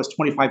realized it was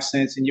 25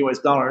 cents in US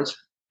dollars.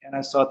 And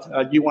I thought,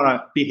 you want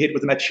to be hit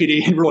with a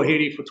machete in rural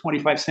Haiti for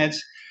 25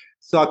 cents?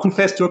 So I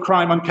confessed to a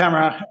crime on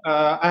camera.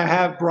 I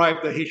have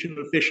bribed the Haitian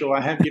official.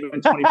 I have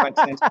given 25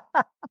 cents.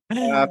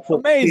 For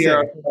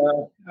Amazing.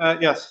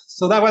 Yes.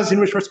 So that was, in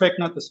retrospect,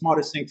 not the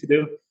smartest thing to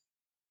do.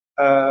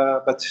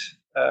 But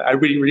I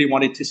really, really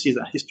wanted to see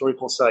the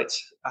historical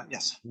sites.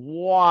 Yes.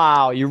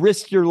 Wow. You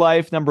risked your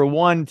life, number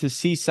one, to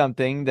see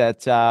something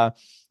that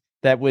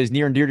was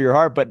near and dear to your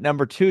heart. But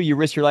number two, you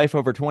risked your life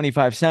over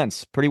 25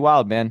 cents. Pretty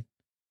wild, man.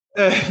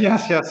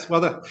 Yes.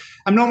 Well,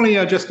 I'm normally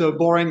just a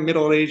boring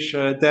middle-aged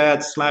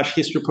dad /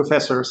 history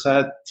professor. So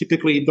I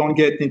typically don't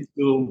get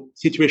into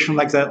situations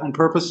like that on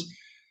purpose.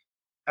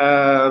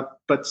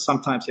 But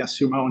sometimes, yes,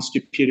 through my own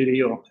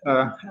stupidity.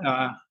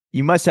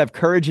 You must have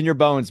courage in your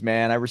bones,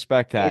 man. I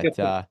respect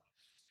that.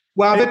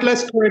 Well, a bit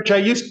less courage. I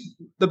used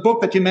the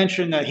book that you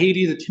mentioned,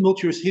 Haiti, The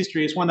Tumultuous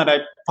History, is one that I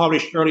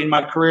published early in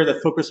my career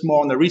that focused more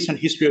on the recent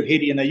history of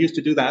Haiti, and I used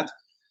to do that.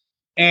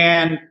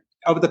 And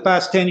over the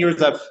past 10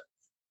 years, I've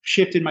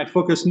shifted my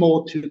focus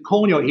more to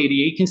colonial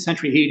Haiti, 18th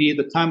century Haiti,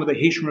 the time of the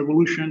Haitian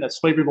Revolution, that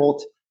slave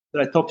revolt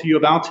that I talked to you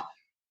about,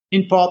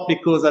 in part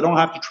because I don't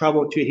have to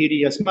travel to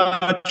Haiti as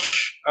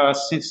much,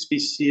 since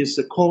this is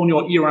the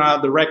colonial era.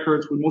 The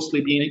records would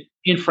mostly be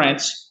in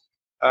France,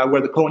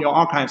 where the colonial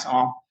archives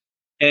are.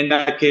 In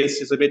that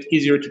case, it's a bit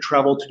easier to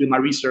travel to do my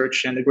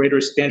research, and the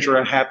greatest danger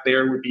I have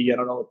there would be,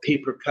 a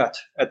paper cut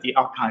at the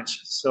archives.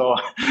 So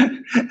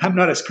I'm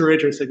not as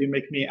courageous as you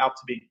make me out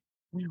to be.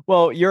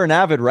 Well, you're an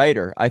avid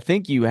writer. I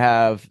think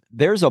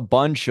there's a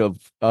bunch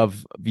of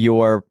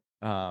your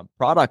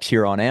products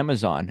here on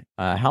Amazon.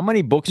 How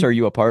many books are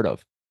you a part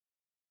of?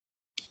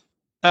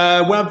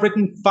 Well, I've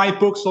written 5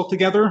 books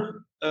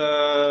altogether.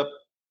 The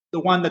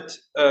one that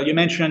you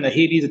mentioned,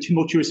 Haiti, The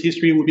Tumultuous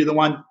History, would be the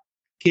one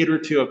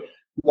catered to a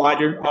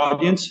wider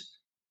audience.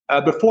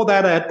 Before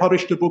that, I had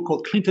published a book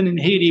called Clinton in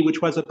Haiti, which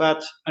was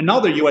about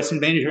another U.S.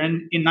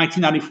 invasion in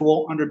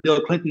 1994 under Bill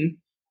Clinton.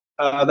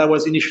 That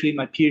was initially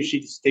my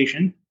PhD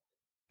dissertation.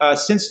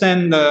 Since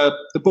then,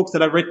 the books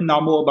that I've written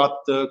are more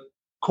about the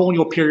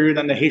colonial period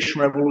and the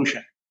Haitian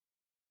Revolution.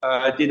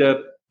 I did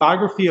a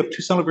biography of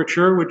Toussaint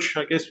Louverture, which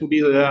I guess will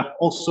be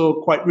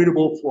also quite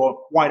readable for a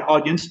wide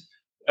audience.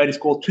 It is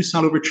called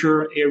Toussaint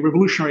Louverture, A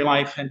Revolutionary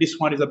Life, and this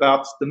one is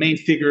about the main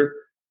figure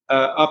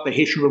of the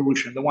Haitian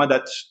Revolution, the one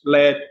that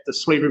led the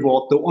slave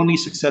revolt, the only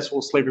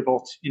successful slave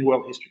revolt in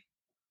world history.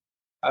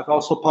 I've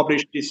also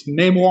published these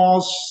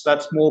memoirs,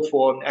 that's more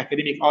for an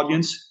academic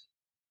audience,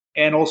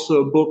 and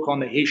also a book on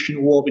the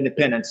Haitian War of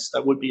Independence.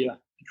 That would be an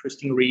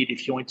interesting read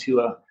if you're into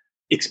an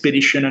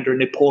expedition under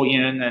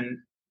Napoleon and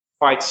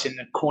fights in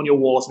the colonial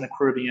wars in the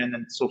Caribbean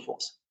and so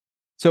forth.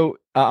 So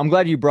I'm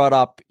glad you brought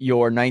up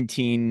your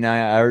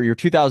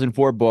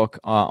 2004 book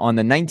on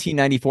the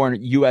 1994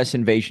 U.S.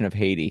 invasion of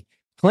Haiti.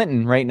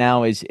 Clinton right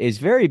now is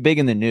very big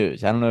in the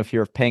news. I don't know if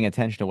you're paying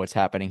attention to what's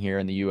happening here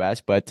in the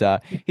U.S., but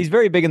he's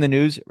very big in the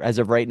news as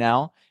of right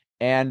now.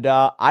 And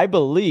I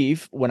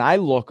believe when I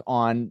look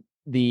on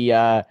the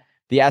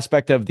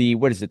aspect of the,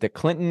 what is it, the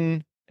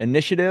Clinton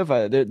initiative,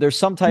 there's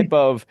some type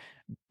of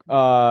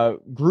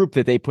group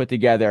that they put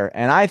together,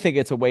 and I think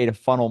it's a way to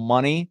funnel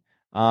money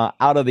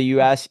out of the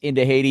U.S.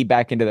 into Haiti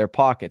back into their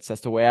pockets.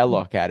 That's the way I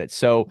look at it.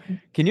 So,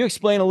 can you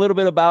explain a little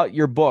bit about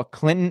your book,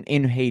 Clinton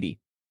in Haiti?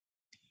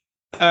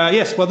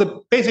 Yes, well,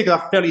 the basics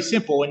are fairly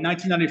simple. In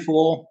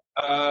 1994,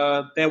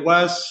 there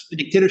was a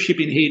dictatorship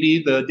in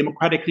Haiti. The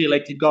democratically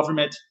elected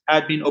government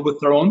had been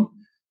overthrown.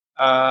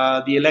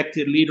 The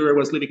elected leader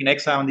was living in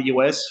exile in the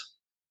U.S.,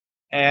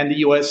 and the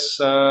U.S.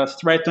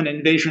 Threatened an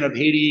invasion of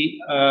Haiti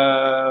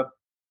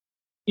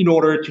in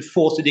order to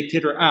force the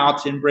dictator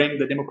out and bring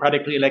the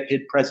democratically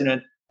elected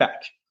president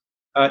back.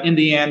 In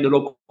the end, the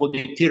local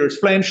dictators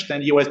flinched,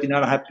 and the U.S. did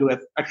not have to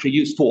actually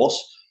use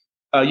force.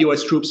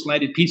 U.S. troops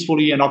landed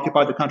peacefully and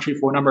occupied the country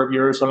for a number of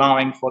years,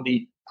 allowing for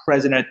the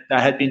president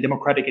that had been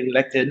democratically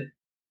elected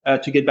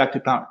to get back to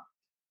power.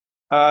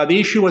 The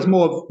issue was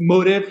more of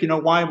motive.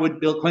 Why would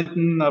Bill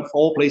Clinton, of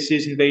all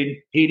places, invade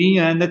Haiti?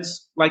 And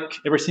that's like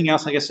everything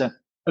else, I guess, a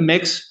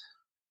mix.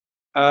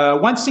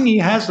 One thing, he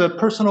has a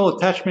personal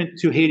attachment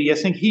to Haiti. I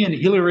think he and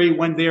Hillary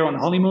went there on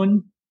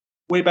honeymoon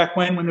way back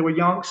when they were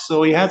young.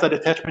 So he has that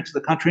attachment to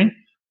the country.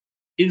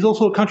 It is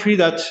also a country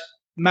that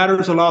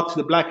matters a lot to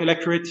the Black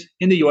electorate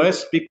in the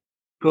U.S.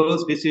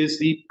 because this is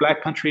the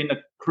Black country in the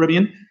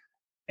Caribbean.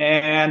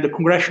 And the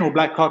Congressional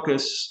Black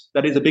Caucus,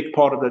 that is a big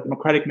part of the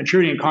Democratic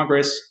majority in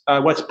Congress,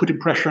 was putting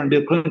pressure on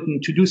Bill Clinton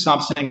to do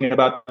something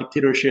about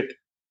dictatorship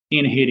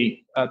in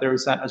Haiti. There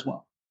is that as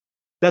well.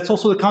 That's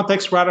also the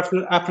context right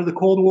after the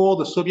Cold War.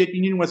 The Soviet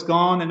Union was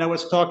gone, and there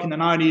was talk in the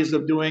 90s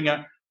of doing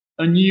a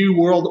new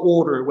world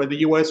order where the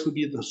U.S. would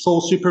be the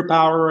sole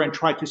superpower and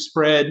try to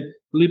spread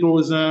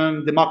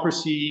liberalism,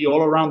 democracy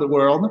all around the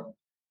world.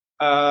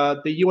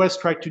 The U.S.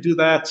 tried to do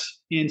that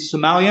in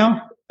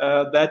Somalia.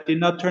 That did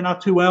not turn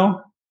out too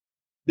well.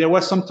 There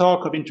was some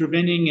talk of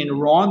intervening in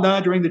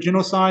Rwanda during the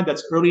genocide.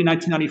 That's early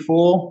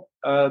 1994.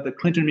 The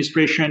Clinton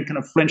administration kind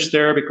of flinched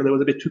there because it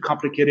was a bit too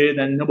complicated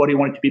and nobody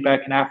wanted to be back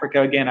in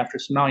Africa again after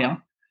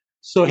Somalia.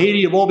 So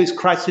Haiti, of all these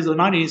crises of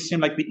the 90s,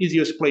 seemed like the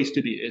easiest place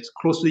to be. It's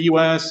close to the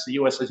U.S. The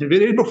U.S. has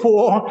invaded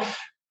before.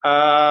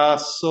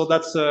 So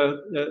that's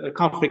a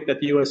conflict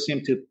that the U.S.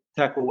 seemed to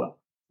tackle well.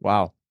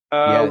 Wow.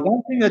 Yeah.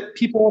 One thing that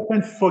people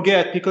often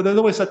forget, because there's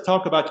always that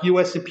talk about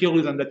U.S.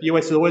 imperialism, that the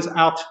U.S. is always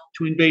out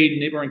to invade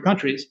neighboring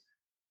countries.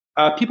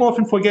 People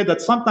often forget that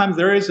sometimes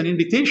there is an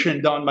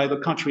invitation done by the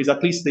countries,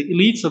 at least the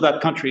elites of that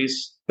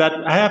countries, that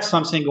have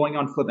something going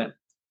on for them.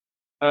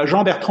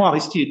 Jean-Bertrand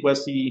Aristide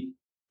was the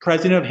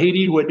president of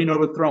Haiti who had been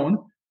overthrown.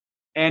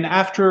 And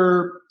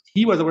after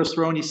he was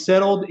overthrown, he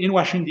settled in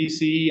Washington,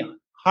 D.C.,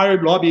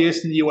 hired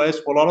lobbyists in the U.S.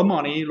 for a lot of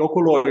money,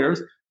 local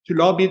lawyers, to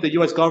lobby the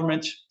U.S.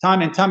 government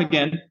time and time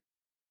again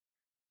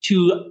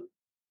to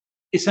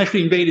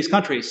essentially invade his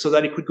country so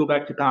that he could go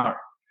back to power.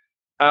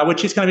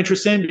 Which is kind of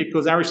interesting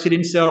because Aristide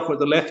himself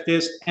was a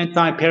leftist,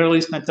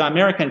 anti-imperialist,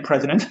 anti-American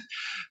president,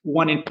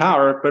 one in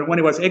power. But when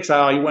he was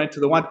exiled, he went to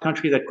the one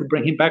country that could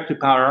bring him back to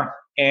power.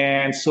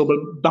 And so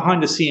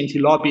behind the scenes, he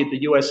lobbied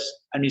the U.S.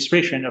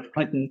 administration of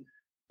Clinton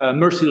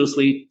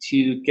mercilessly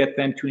to get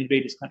them to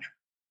invade his country.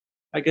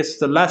 I guess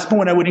the last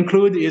point I would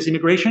include is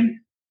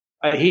immigration.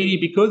 Haiti,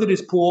 because it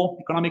is poor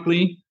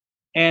economically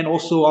and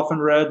also often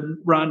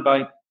run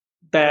by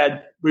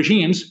bad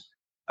regimes,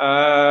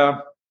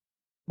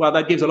 well,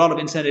 that gives a lot of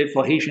incentive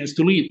for Haitians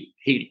to leave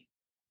Haiti.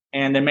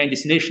 And their main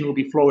destination will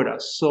be Florida.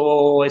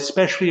 So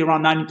especially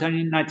around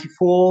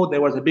 1994, there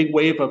was a big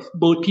wave of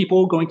boat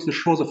people going to the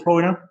shores of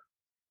Florida.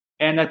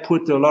 And that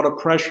put a lot of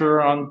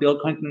pressure on Bill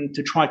Clinton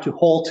to try to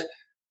halt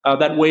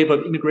that wave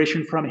of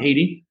immigration from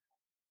Haiti.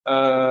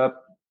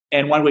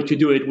 And one way to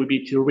do it would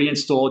be to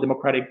reinstall a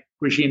democratic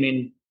regime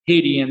in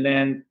Haiti. And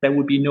then there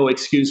would be no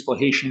excuse for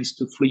Haitians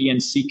to flee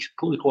and seek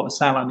political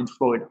asylum in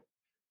Florida.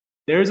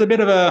 There is a bit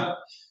of a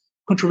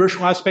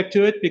controversial aspect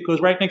to it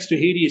because right next to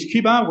Haiti is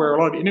Cuba, where a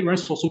lot of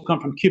immigrants also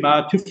come from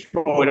Cuba to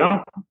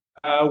Florida.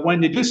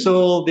 When they do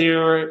so,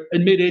 they're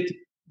admitted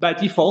by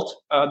default.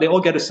 They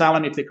all get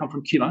asylum if they come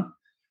from Cuba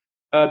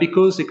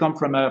because they come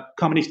from a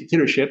communist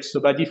dictatorship. So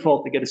by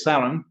default, they get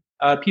asylum.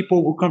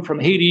 People who come from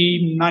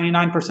Haiti,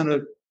 99%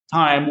 of the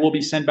time, will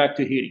be sent back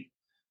to Haiti.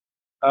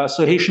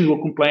 So Haitians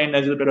will complain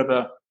there's a bit of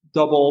a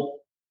double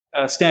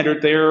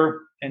standard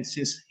there. And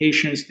since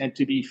Haitians tend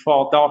to be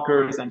far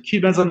darker than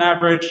Cubans on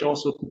average, they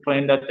also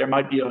complain that there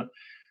might be a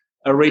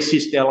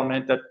racist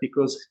element that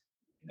because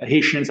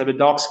Haitians have a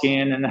dark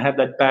skin and have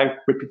that bad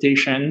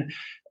reputation,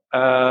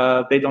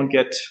 they don't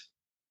get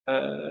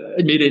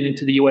admitted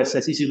into the U.S.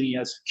 as easily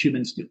as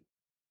Cubans do.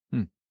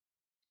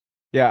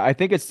 Yeah, I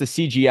think it's the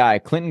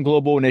CGI, Clinton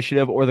Global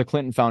Initiative, or the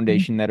Clinton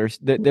Foundation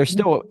they're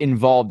still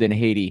involved in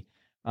Haiti.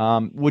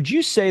 Would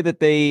you say that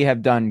they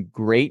have done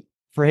great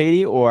for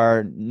Haiti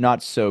or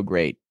not so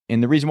great?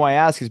 And the reason why I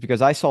ask is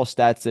because I saw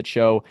stats that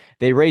show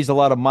they raised a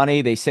lot of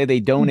money. They say they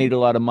donate a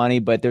lot of money,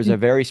 but there's a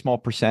very small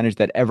percentage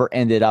that ever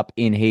ended up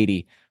in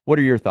Haiti. What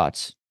are your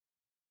thoughts?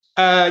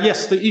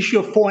 Yes, the issue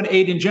of foreign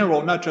aid in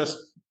general, not just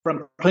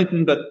from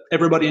Clinton, but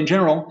everybody in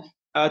general,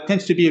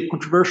 tends to be a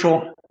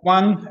controversial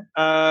one.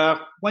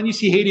 When you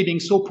see Haiti being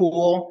so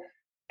poor,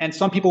 and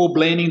some people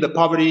blaming the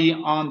poverty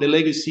on the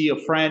legacy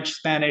of French,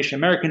 Spanish,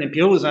 American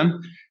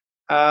imperialism,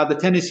 the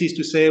tendency is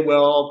to say,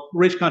 well,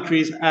 rich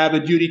countries have a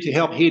duty to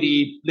help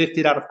Haiti lift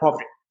it out of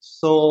poverty.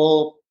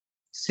 So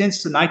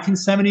since the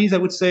 1970s, I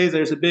would say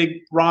there's a big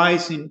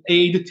rise in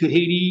aid to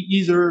Haiti,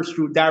 either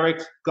through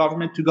direct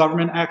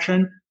government-to-government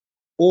action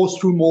or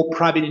through more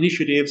private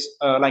initiatives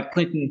like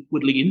Clinton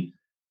would lead.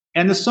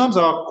 And the sums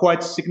are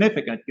quite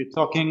significant. You're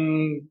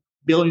talking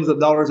billions of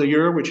dollars a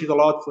year, which is a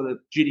lot for the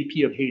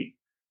GDP of Haiti.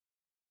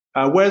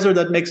 Whether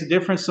that makes a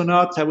difference or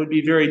not, I would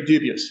be very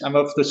dubious. I'm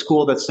of the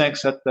school that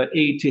thinks that the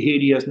aid to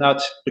Haiti has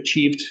not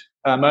achieved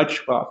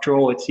much. Well, after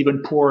all, it's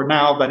even poorer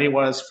now than it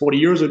was 40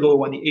 years ago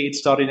when the aid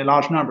started in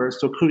large numbers.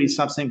 So clearly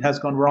something has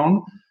gone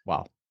wrong.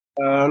 Wow.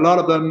 A lot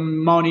of the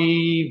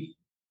money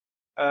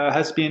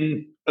has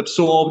been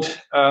absorbed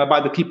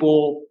by the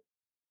people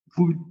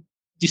who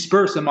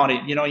disperse the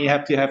money. You know, you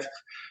have to have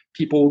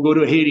people who go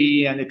to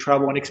Haiti and they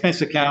travel on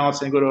expense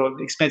accounts and go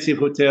to expensive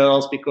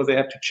hotels because they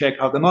have to check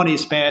how the money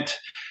is spent.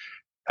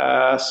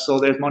 So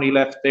there's money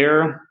left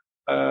there.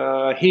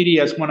 Haiti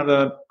has one of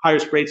the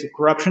highest rates of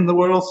corruption in the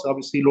world. So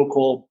obviously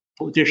local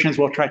politicians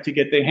will try to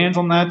get their hands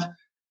on that.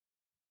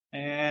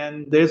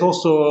 And there's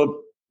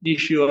also the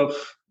issue of,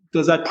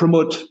 does that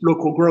promote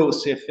local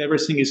growth if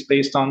everything is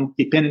based on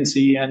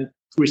dependency and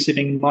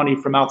receiving money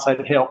from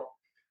outside help?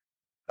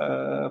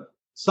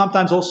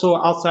 Sometimes also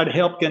outside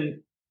help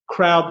can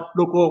crowd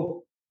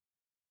local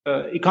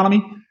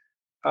economy.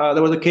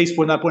 There was a case,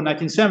 for example, in the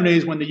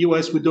 1970s when the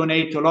U.S. would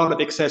donate a lot of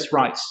excess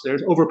rice.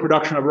 There's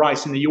overproduction of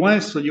rice in the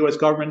U.S., so the U.S.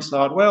 government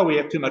thought, well, we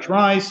have too much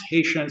rice.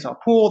 Haitians are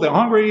poor, they're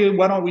hungry.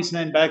 Why don't we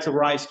send bags of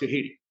rice to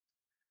Haiti?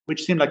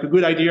 Which seemed like a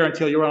good idea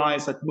until you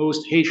realize that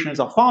most Haitians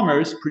are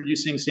farmers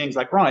producing things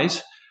like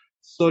rice.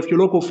 So if you're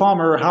a local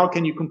farmer, how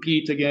can you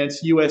compete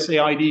against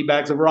USAID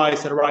bags of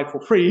rice that arrive for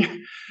free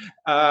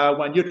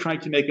when you're trying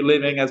to make a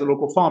living as a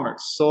local farmer?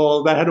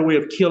 So that had a way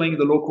of killing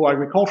the local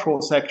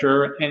agricultural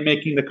sector and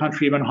making the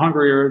country even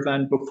hungrier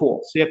than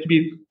before. So you have to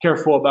be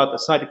careful about the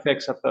side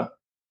effects of the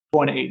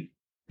foreign aid.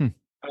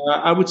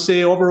 I would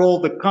say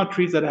overall, the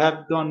countries that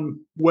have done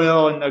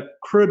well in the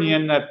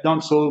Caribbean have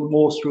done so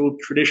more through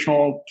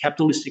traditional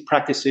capitalistic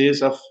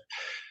practices of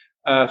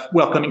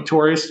welcoming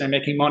tourists and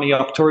making money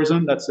off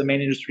tourism. That's the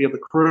main industry of the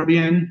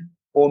Caribbean.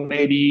 Or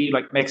maybe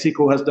like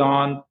Mexico has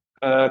done,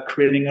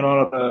 creating a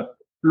lot of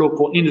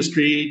local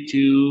industry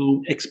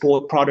to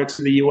export products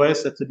to the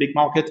US. That's a big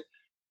market.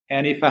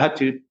 And if I had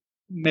to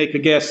make a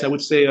guess, I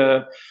would say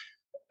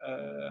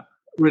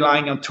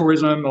relying on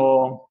tourism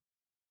or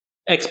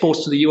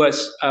exports to the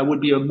US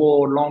would be a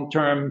more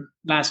long-term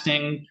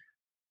lasting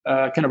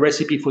kind of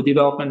recipe for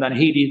development than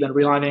Haiti, than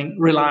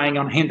relying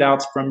on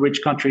handouts from rich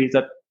countries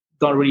that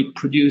don't really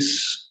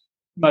produce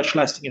much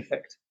lasting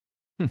effect.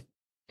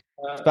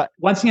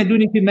 One thing I do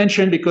need to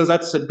mention, because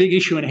that's a big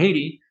issue in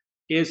Haiti,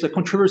 is the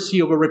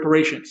controversy over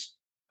reparations.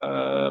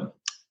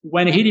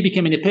 When Haiti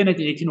became independent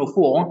in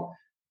 1804,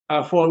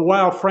 for a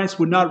while, France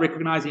would not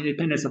recognize the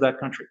independence of that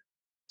country.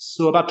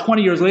 So about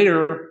 20 years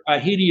later,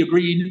 Haiti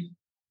agreed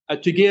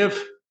to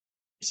give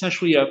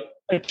essentially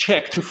a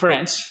check to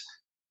France,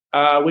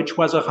 which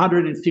was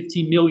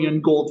 150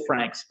 million gold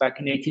francs back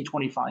in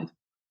 1825,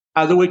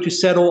 as a way to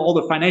settle all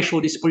the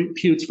financial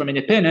disputes from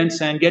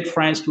independence and get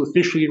France to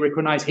officially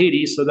recognize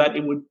Haiti so that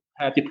it would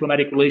have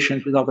diplomatic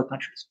relations with other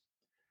countries.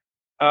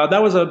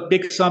 That was a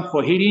big sum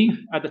for Haiti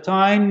at the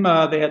time.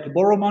 They had to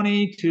borrow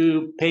money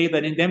to pay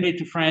that indemnity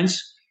to France.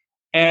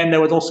 And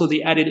there was also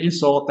the added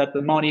insult that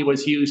the money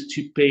was used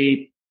to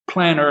pay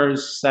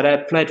planters that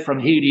had fled from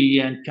Haiti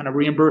and kind of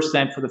reimburse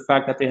them for the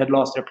fact that they had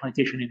lost their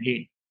plantation in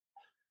Haiti.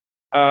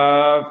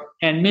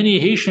 And many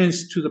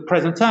Haitians to the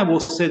present time will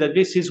say that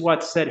this is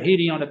what set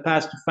Haiti on a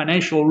path to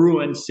financial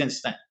ruin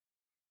since then.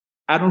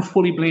 I don't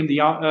fully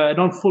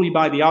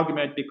buy the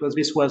argument, because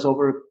this was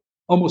over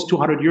almost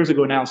 200 years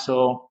ago now.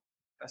 So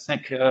I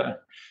think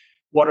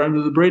water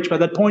under the bridge by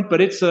that point.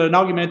 But it's an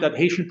argument that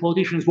Haitian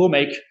politicians will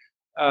make,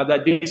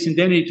 that this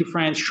indemnity to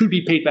France should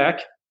be paid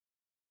back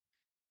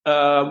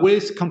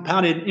with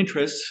compounded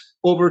interest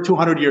over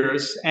 200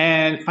 years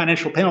and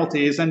financial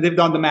penalties. And they've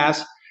done the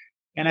math.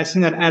 And I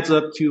think that adds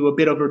up to a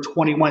bit over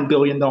 $21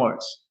 billion.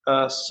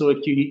 So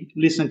if you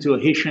listen to a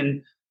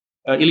Haitian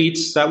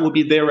elites, that would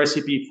be their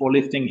recipe for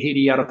lifting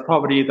Haiti out of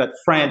poverty, that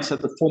France, as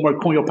the former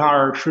colonial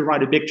power, should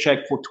write a big check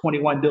for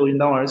 $21 billion.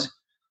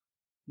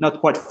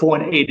 Not quite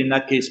foreign aid in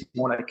that case,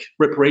 more like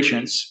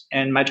reparations.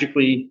 And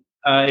magically,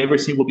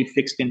 everything will be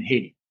fixed in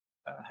Haiti.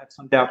 I have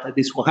some doubt that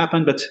this will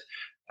happen, but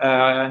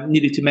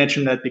needed to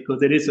mention that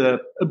because it is a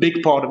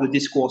big part of the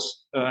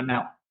discourse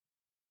now.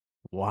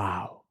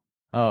 Wow.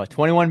 Oh,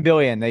 21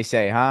 billion, they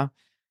say, huh?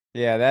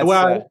 Yeah,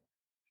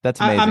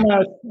 that's amazing.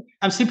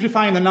 I'm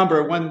simplifying the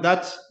number. When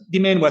that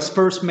demand was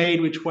first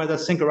made, which was, I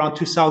think, around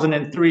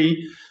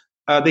 2003,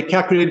 they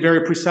calculated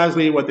very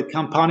precisely what the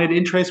compounded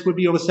interest would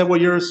be over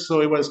several years.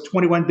 So it was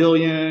 21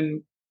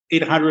 billion,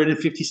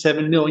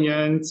 857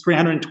 million,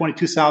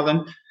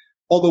 322,000,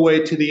 all the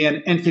way to the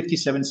end, and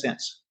 57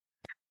 cents.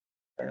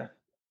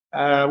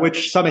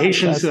 which some That's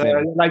Haitians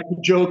fascinating. like to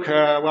joke,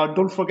 well,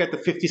 don't forget the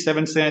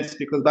 57 cents,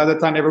 because by the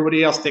time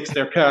everybody else takes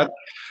their cut,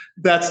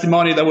 that's the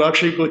money that will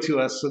actually go to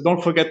us. So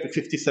don't forget the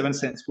 57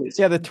 cents, please.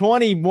 Yeah, the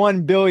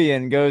 21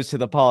 billion goes to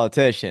the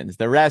politicians.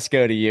 The rest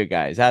go to you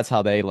guys. That's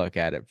how they look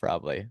at it,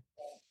 probably.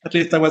 At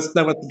least that was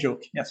the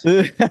joke. Yes.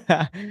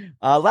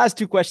 Last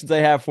two questions I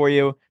have for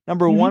you.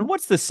 Number one, Mm-hmm.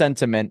 what's the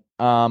sentiment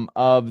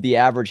of the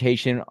average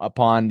Haitian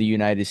upon the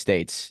United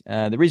States?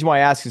 The reason why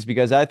I ask is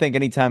because I think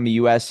anytime the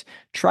U.S.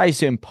 tries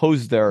to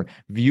impose their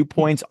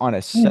viewpoints on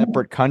a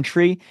separate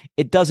country,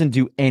 it doesn't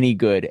do any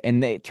good.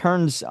 And it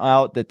turns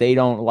out that they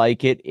don't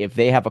like it if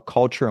they have a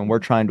culture and we're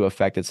trying to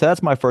affect it. So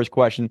that's my first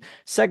question.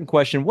 Second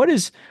question, what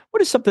is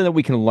something that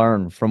we can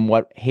learn from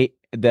what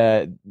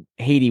the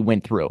Haiti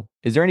went through?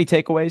 Is there any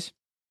takeaways?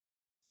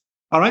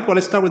 All right. Well,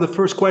 let's start with the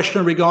first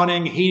question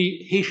regarding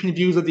Haitian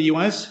views of the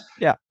U.S.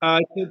 Yeah.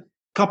 It's a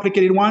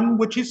complicated one,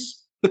 which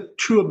is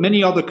true of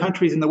many other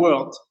countries in the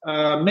world.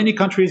 Many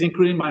countries,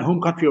 including my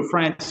home country of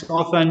France,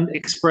 often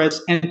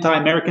express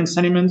anti-American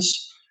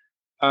sentiments,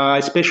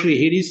 especially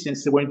Haiti,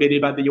 since they were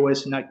invaded by the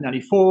U.S. in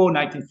 1994,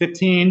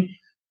 1915.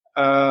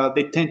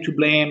 They tend to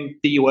blame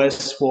the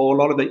U.S. for a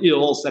lot of the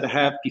ills that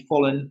have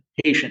befallen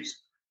Haitians.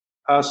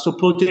 So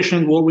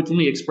politicians will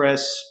routinely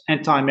express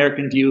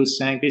anti-American views,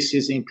 saying this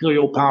is the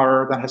imperial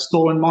power that has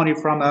stolen money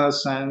from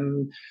us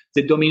and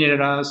they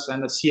dominated us,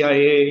 and the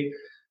CIA. I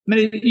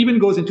mean, it even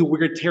goes into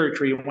weird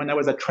territory. When there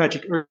was a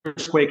tragic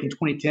earthquake in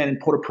 2010 in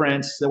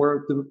Port-au-Prince, there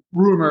were the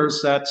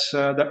rumors that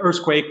the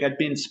earthquake had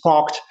been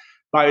sparked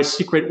by a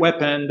secret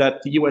weapon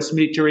that the U.S.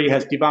 military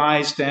has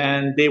devised,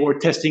 and they were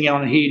testing it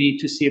on Haiti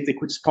to see if they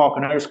could spark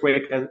an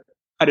earthquake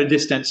at a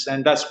distance,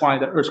 and that's why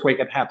the earthquake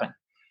had happened.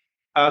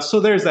 So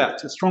there's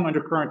that, a strong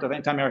undercurrent of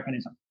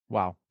anti-Americanism.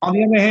 Wow. On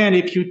the other hand,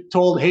 if you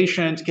told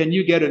Haitians, can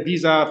you get a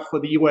visa for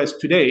the US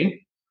today?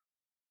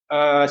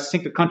 I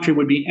think the country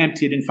would be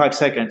emptied in 5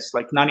 seconds.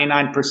 Like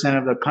 99%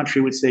 of the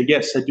country would say,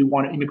 yes, I do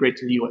want to immigrate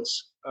to the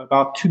US.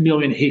 About 2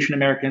 million Haitian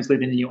Americans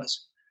live in the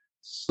US.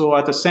 So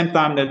at the same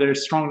time that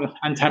there's strong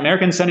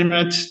anti-American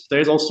sentiment,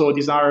 there's also a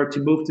desire to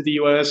move to the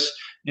US,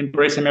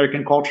 embrace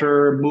American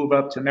culture, move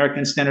up to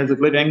American standards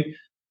of living.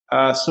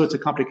 So it's a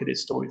complicated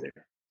story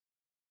there.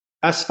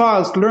 As far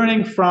as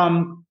learning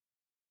from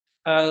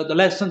the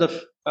lessons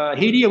of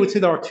Haiti, I would say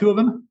there are two of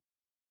them.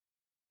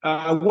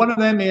 One of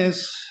them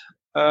is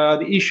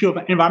the issue of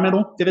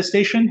environmental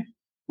devastation.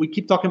 We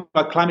keep talking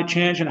about climate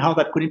change and how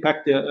that could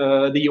impact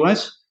the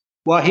US.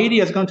 Well, Haiti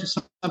has gone to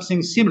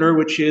something similar,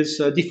 which is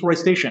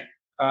deforestation.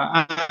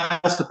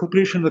 As the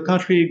population of the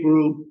country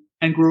grew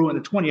and grew in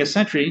the 20th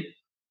century,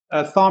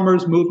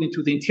 farmers moved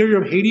into the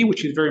interior of Haiti,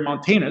 which is very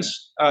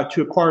mountainous,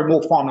 to acquire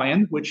more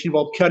farmland, which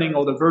involved cutting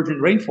all the virgin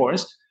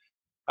rainforest.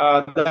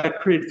 That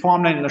create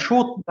farmland in the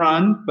short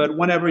run, but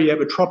whenever you have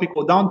a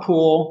tropical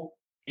downpour,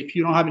 if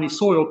you don't have any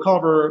soil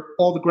cover,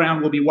 all the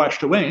ground will be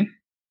washed away.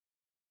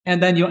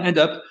 And then you end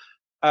up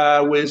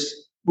with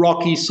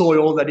rocky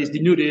soil that is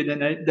denuded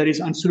and that is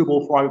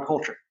unsuitable for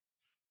agriculture.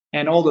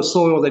 And all the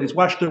soil that is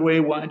washed away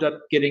will end up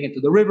getting into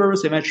the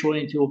rivers,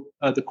 eventually into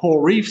the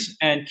coral reefs,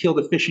 and kill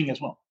the fishing as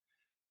well.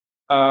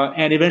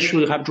 And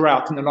eventually have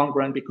drought in the long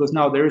run because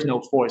now there is no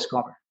forest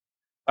cover.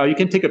 You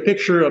can take a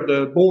picture of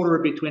the border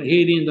between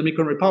Haiti and the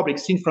Dominican Republic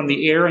seen from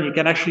the air, and you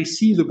can actually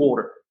see the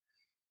border.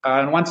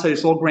 And one side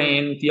is all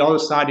green, the other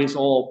side is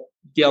all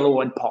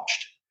yellow and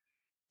parched.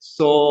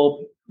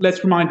 So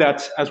let's remind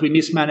that as we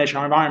mismanage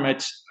our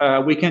environment,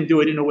 we can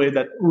do it in a way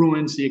that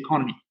ruins the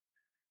economy.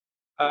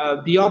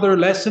 The other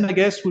lesson, I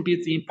guess, would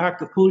be the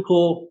impact of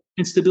political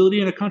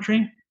instability in a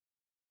country.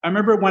 I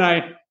remember when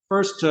I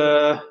first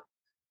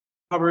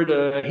covered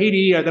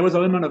Haiti, there was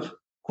an element of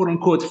quote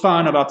unquote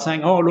fun about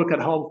saying, oh, look at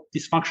how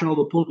dysfunctional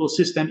the political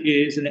system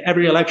is. And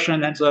every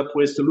election ends up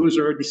with the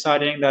loser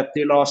deciding that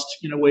they lost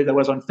in a way that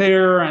was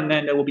unfair. And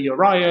then there will be a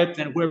riot.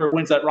 And whoever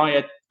wins that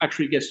riot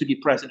actually gets to be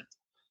president.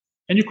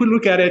 And you could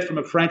look at it from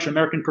a French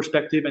American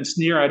perspective and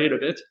sneer at it a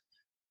bit.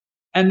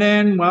 And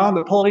then, well,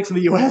 the politics of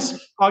the US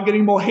are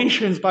getting more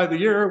Haitians by the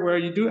year, where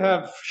you do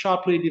have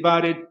sharply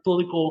divided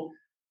political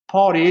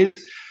parties.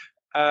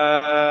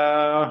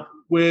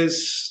 With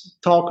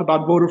talk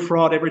about voter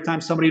fraud every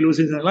time somebody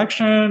loses an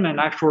election, and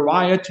actual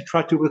riot to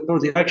try to overthrow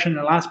the election in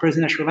the last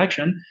presidential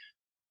election.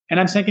 And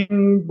I'm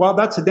thinking, well,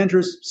 that's a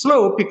dangerous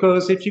slope,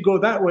 because if you go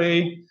that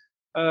way,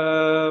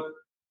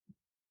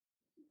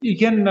 you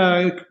can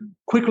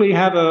quickly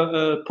have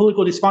a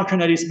political dysfunction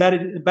that is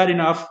bad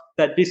enough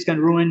that this can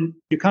ruin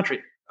your country,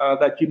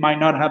 that you might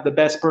not have the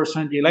best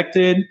person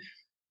elected.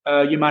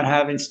 You might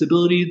have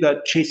instability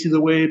that chases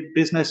away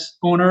business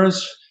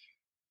owners.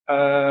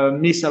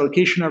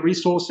 Misallocation of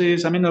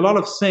resources. I mean, a lot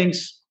of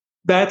things,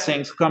 bad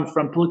things, come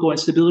from political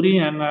instability,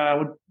 and I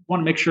would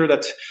want to make sure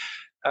that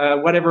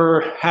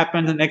whatever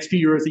happens in the next few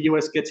years, the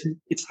U.S. gets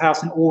its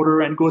house in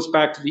order and goes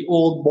back to the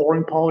old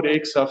boring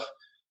politics of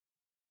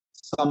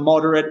some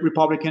moderate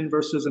Republican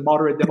versus a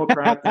moderate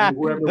Democrat, and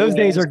whoever Those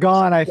days are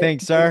gone, I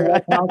think,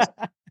 sir.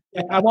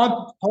 I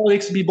want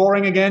politics to be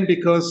boring again,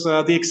 because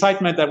the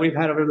excitement that we've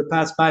had over the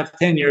past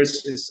 5-10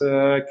 years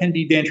can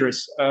be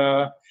dangerous.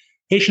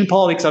 Haitian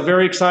politics are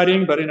very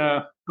exciting, but in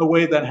a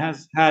way that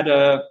has had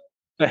a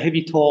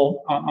heavy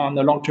toll on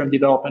the long-term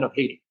development of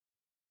Haiti.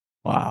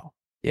 Wow.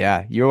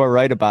 Yeah, you are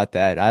right about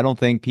that. I don't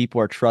think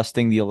people are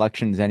trusting the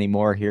elections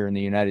anymore here in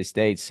the United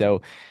States.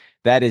 So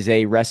that is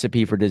a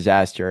recipe for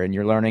disaster, and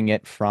you're learning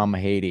it from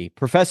Haiti.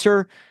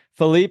 Professor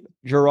Philippe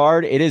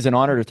Girard, it is an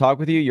honor to talk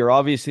with you. You're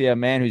obviously a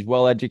man who's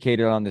well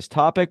educated on this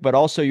topic, but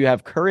also you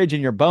have courage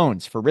in your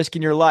bones for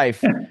risking your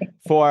life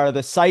for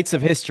the sites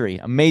of history.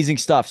 Amazing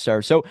stuff,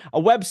 sir. So, a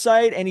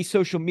website, any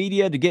social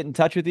media to get in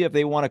touch with you if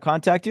they want to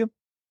contact you?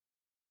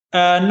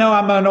 No,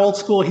 I'm an old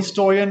school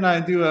historian. I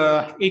do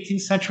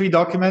 18th century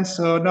documents,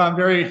 so no, I'm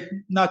very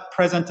not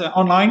present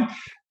online.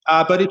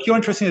 But if you're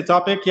interested in the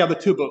topic, you have the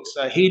two books: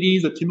 Haiti,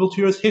 the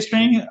Tumultuous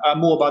History,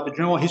 more about the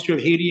general history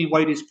of Haiti and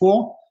what it is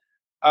for.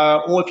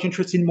 Or if you're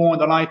interested more in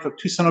the life of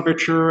Toussaint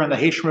Louverture and the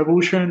Haitian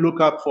Revolution,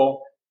 look up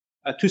for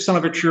Toussaint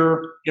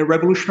Louverture, A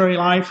Revolutionary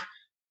Life,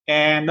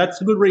 and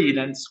that's a good read.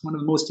 And it's one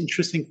of the most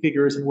interesting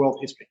figures in world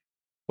history.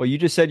 Well, you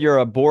just said you're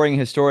a boring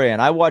historian.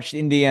 I watched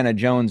Indiana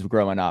Jones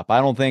growing up. I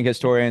don't think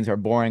historians are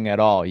boring at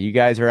all. You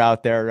guys are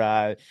out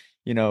there,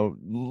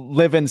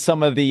 living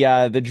some of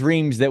the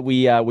dreams that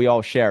we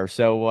all share.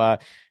 So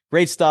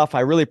great stuff.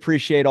 I really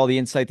appreciate all the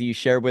insight that you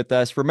shared with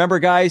us. Remember,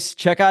 guys,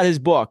 check out his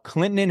book.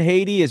 Clinton in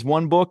Haiti is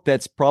one book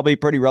that's probably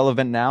pretty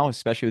relevant now,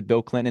 especially with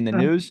Bill Clinton in the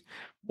news.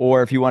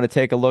 Or if you want to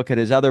take a look at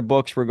his other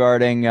books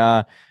regarding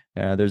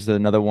there's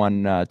another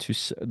one,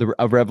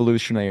 A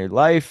Revolutionary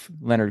Life,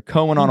 Leonard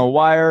Cohen on a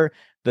Wire,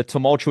 The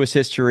Tumultuous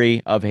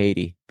History of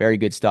Haiti. Very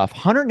good stuff.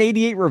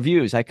 188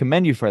 reviews. I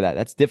commend you for that.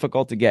 That's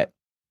difficult to get.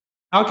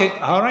 Okay.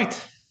 All right.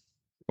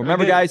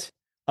 Remember, guys,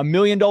 $1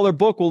 million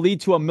book will lead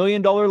to $1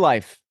 million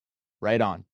life. Right on.